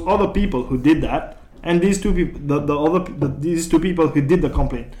 It was other people who did that, and these two people, these two people who did the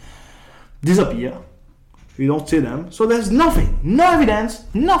complaint, disappear. We don't see them, so there's nothing, no evidence,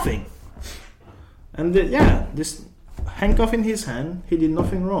 nothing. And this handcuff in his hand, he did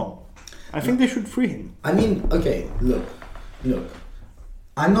nothing wrong. I think they should free him. I mean, okay, look.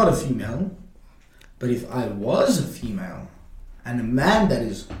 I'm not a female, but if I was a female and a man that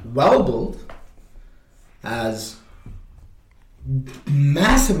is well built, has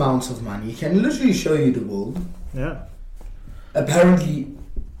mass amounts of money, can literally show you the world. Yeah. Apparently,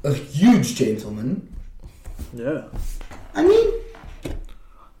 a huge gentleman. Yeah. I mean,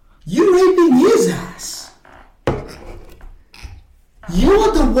 you're raping his ass.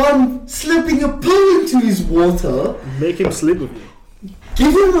 You're the one slipping a pill into his water. Make him sleep with you.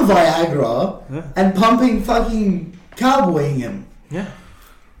 Give him a Viagra and pumping fucking cowboying him. Yeah.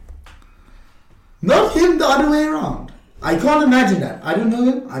 Not him the other way around. I can't imagine that. I don't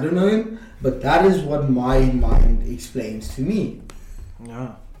know him, but that is what my mind explains to me.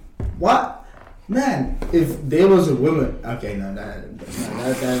 Yeah. What? Man, if there was a woman, okay, no, that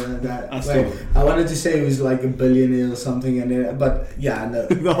wait, I wanted to say he was like a billionaire or something, and then, but yeah, no.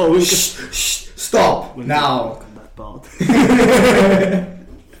 No, Stop now. That part.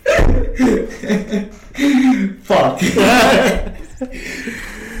 Fuck.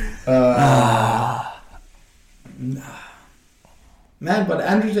 Man, but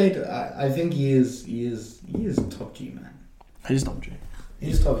Andrew Tate, I think he is top G, man. He's top G.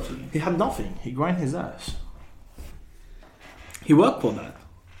 He's top G. He had nothing. He grind his ass. He worked for that.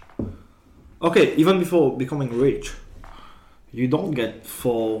 Okay, even before becoming rich, you don't get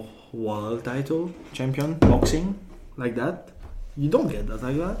 4 world title champion boxing like that. You don't get that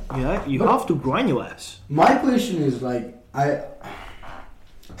like that. Yeah, you have to grind your ass. My question is like,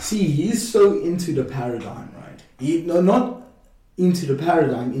 he's so into the paradigm, right? Not into the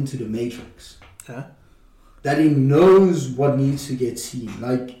paradigm, into the matrix. Yeah. That he knows what needs to get seen.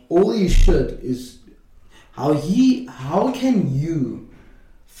 Like, all his shit is how can you,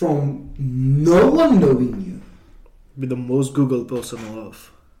 from no one knowing you, Be the most Googled person on earth.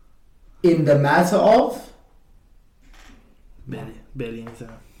 in the matter of Barely anything.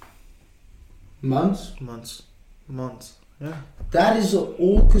 months, Months. Yeah. that is an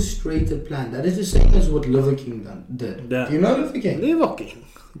orchestrated plan. That is the same as what Liver King did. Yeah. Do you know Liver King? Liver King.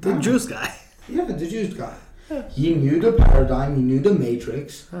 The juice guy. Yeah, the juiced guy. Yeah. He knew the paradigm, he knew the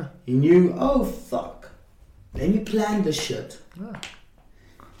matrix, Huh. he knew, oh fuck, let me plan this shit. Yeah.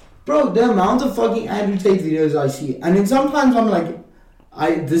 Bro, the amount of fucking Andrew Tate videos I see, and then sometimes I'm like,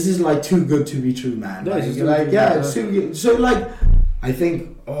 this is like too good to be true, man. Yeah, Like, it's it's too good. So like, I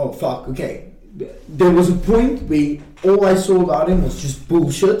think, oh fuck, okay. There was a point where all I saw about him was just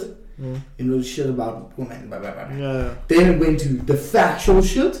bullshit. You know, shit about women, blah, blah, blah. Yeah. Then it went to the factual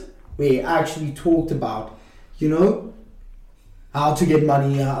shit, where he actually talked about, you know, how to get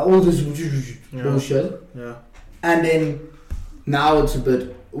money, all this bullshit. Yeah. And then now it's a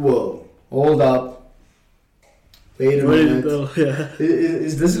bit, whoa, hold up. Wait a minute. Yeah.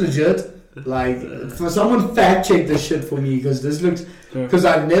 Is this legit? Like, for someone fact check this shit for me, because this looks, because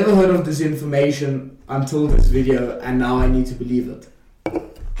I've never heard of this information until this video, and now I need to believe it.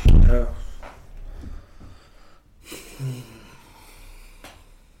 Yeah.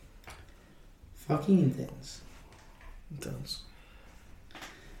 Fucking intense.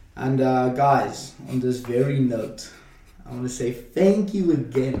 And guys, on this very note, I want to say thank you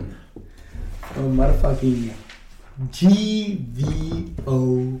again for motherfucking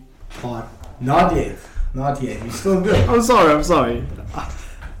GVO pod. Not yet. You're still good. I'm sorry.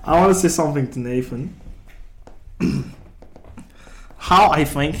 I want to say something to Nathan. How I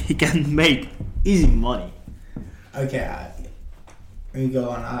think he can make easy money. Okay, let me go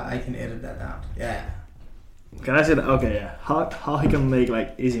on. I can edit that out. Yeah. Can I say that? Okay, yeah. How he can make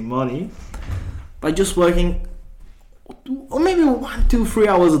like easy money by just working, or maybe 1, 2, 3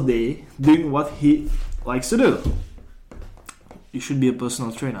 hours a day doing what he likes to do. You should be a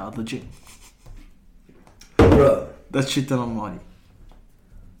personal trainer at the gym. Bro. That's shit ton of money.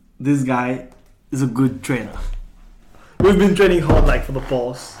 This guy is a good trainer. We've been training hard like for the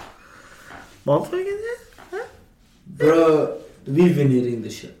past month, I guess. Huh? Bro, we've been hitting the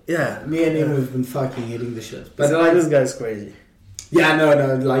shit. Yeah. Me and him have been fucking hitting the shit. But But like, this guy's crazy. Yeah,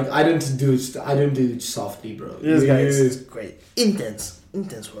 no, like I don't do it softly, bro. This guy is great. Intense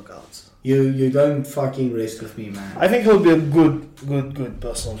workouts. You don't fucking rest with me, man. I think he'll be a good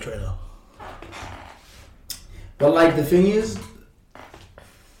personal trainer. But like the thing is,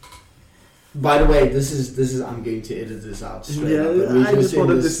 by the way, this is I'm going to edit this out straight up. But I just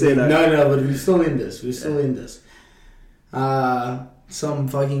wanted to say that. No, but we're still in this. Some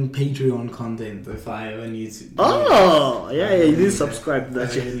fucking Patreon content if I ever need to. Oh, yeah, you need to subscribe to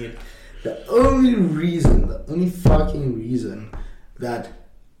that shit. The only fucking reason that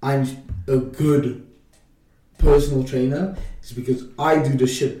I'm a good personal trainer is because I do the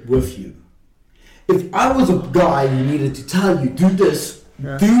shit with you. If I was a guy who needed to tell you, do this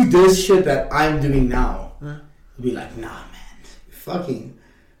shit that I'm doing now, I'd be like, nah, man,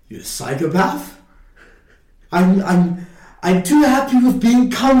 you're a psychopath. I'm too happy with being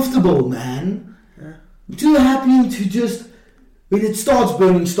comfortable, man. Yeah. I'm too happy to just, when it starts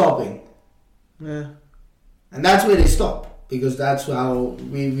burning, stopping. Yeah. And that's where they stop. Because that's how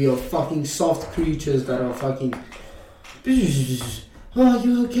we are fucking soft creatures that are fucking, oh, are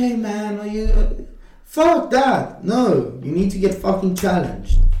you okay, man? Are you... Fuck that. No, you need to get fucking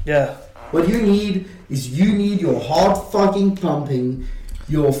challenged. Yeah. What you need is your heart fucking pumping,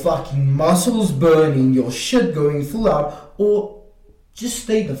 your fucking muscles burning, your shit going full out, or just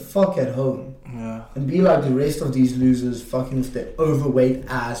stay the fuck at home. Yeah. And be like the rest of these losers fucking with their overweight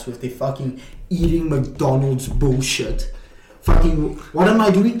ass, with their fucking eating McDonald's bullshit. Fucking, what am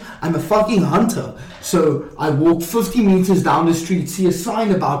I doing? I'm a fucking hunter. So I walk 50 meters down the street, see a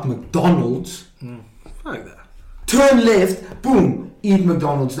sign about McDonald's. Like that. Turn left, boom, eat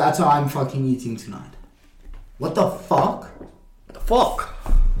McDonald's. That's how I'm fucking eating tonight. What the fuck? The fuck?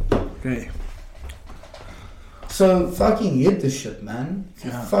 Okay. So fucking hit the shit, man. If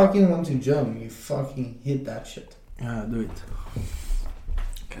you fucking want to jump, you fucking hit that shit. Yeah, do it.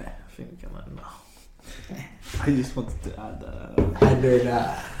 Okay, I think we can end now. I just wanted to add And then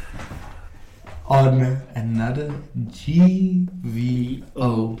on another GVO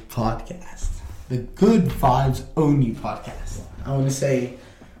podcast. The Good Vibes Only podcast. I want to say,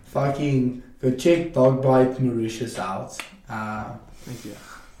 fucking go check Dog Bite Mauritius out. Thank you.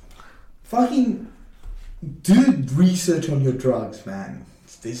 Fucking do research on your drugs, man.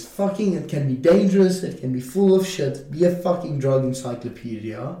 It can be dangerous, it can be full of shit. Be a fucking drug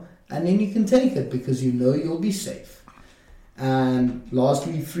encyclopedia, and then you can take it because you know you'll be safe. And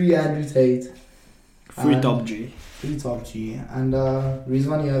lastly, free Andrew Tate. Free Top G. Free Top G. And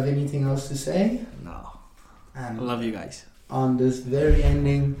Rizvan, you have anything else to say? No. And I love you guys. On this very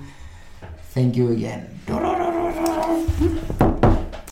ending, thank you again.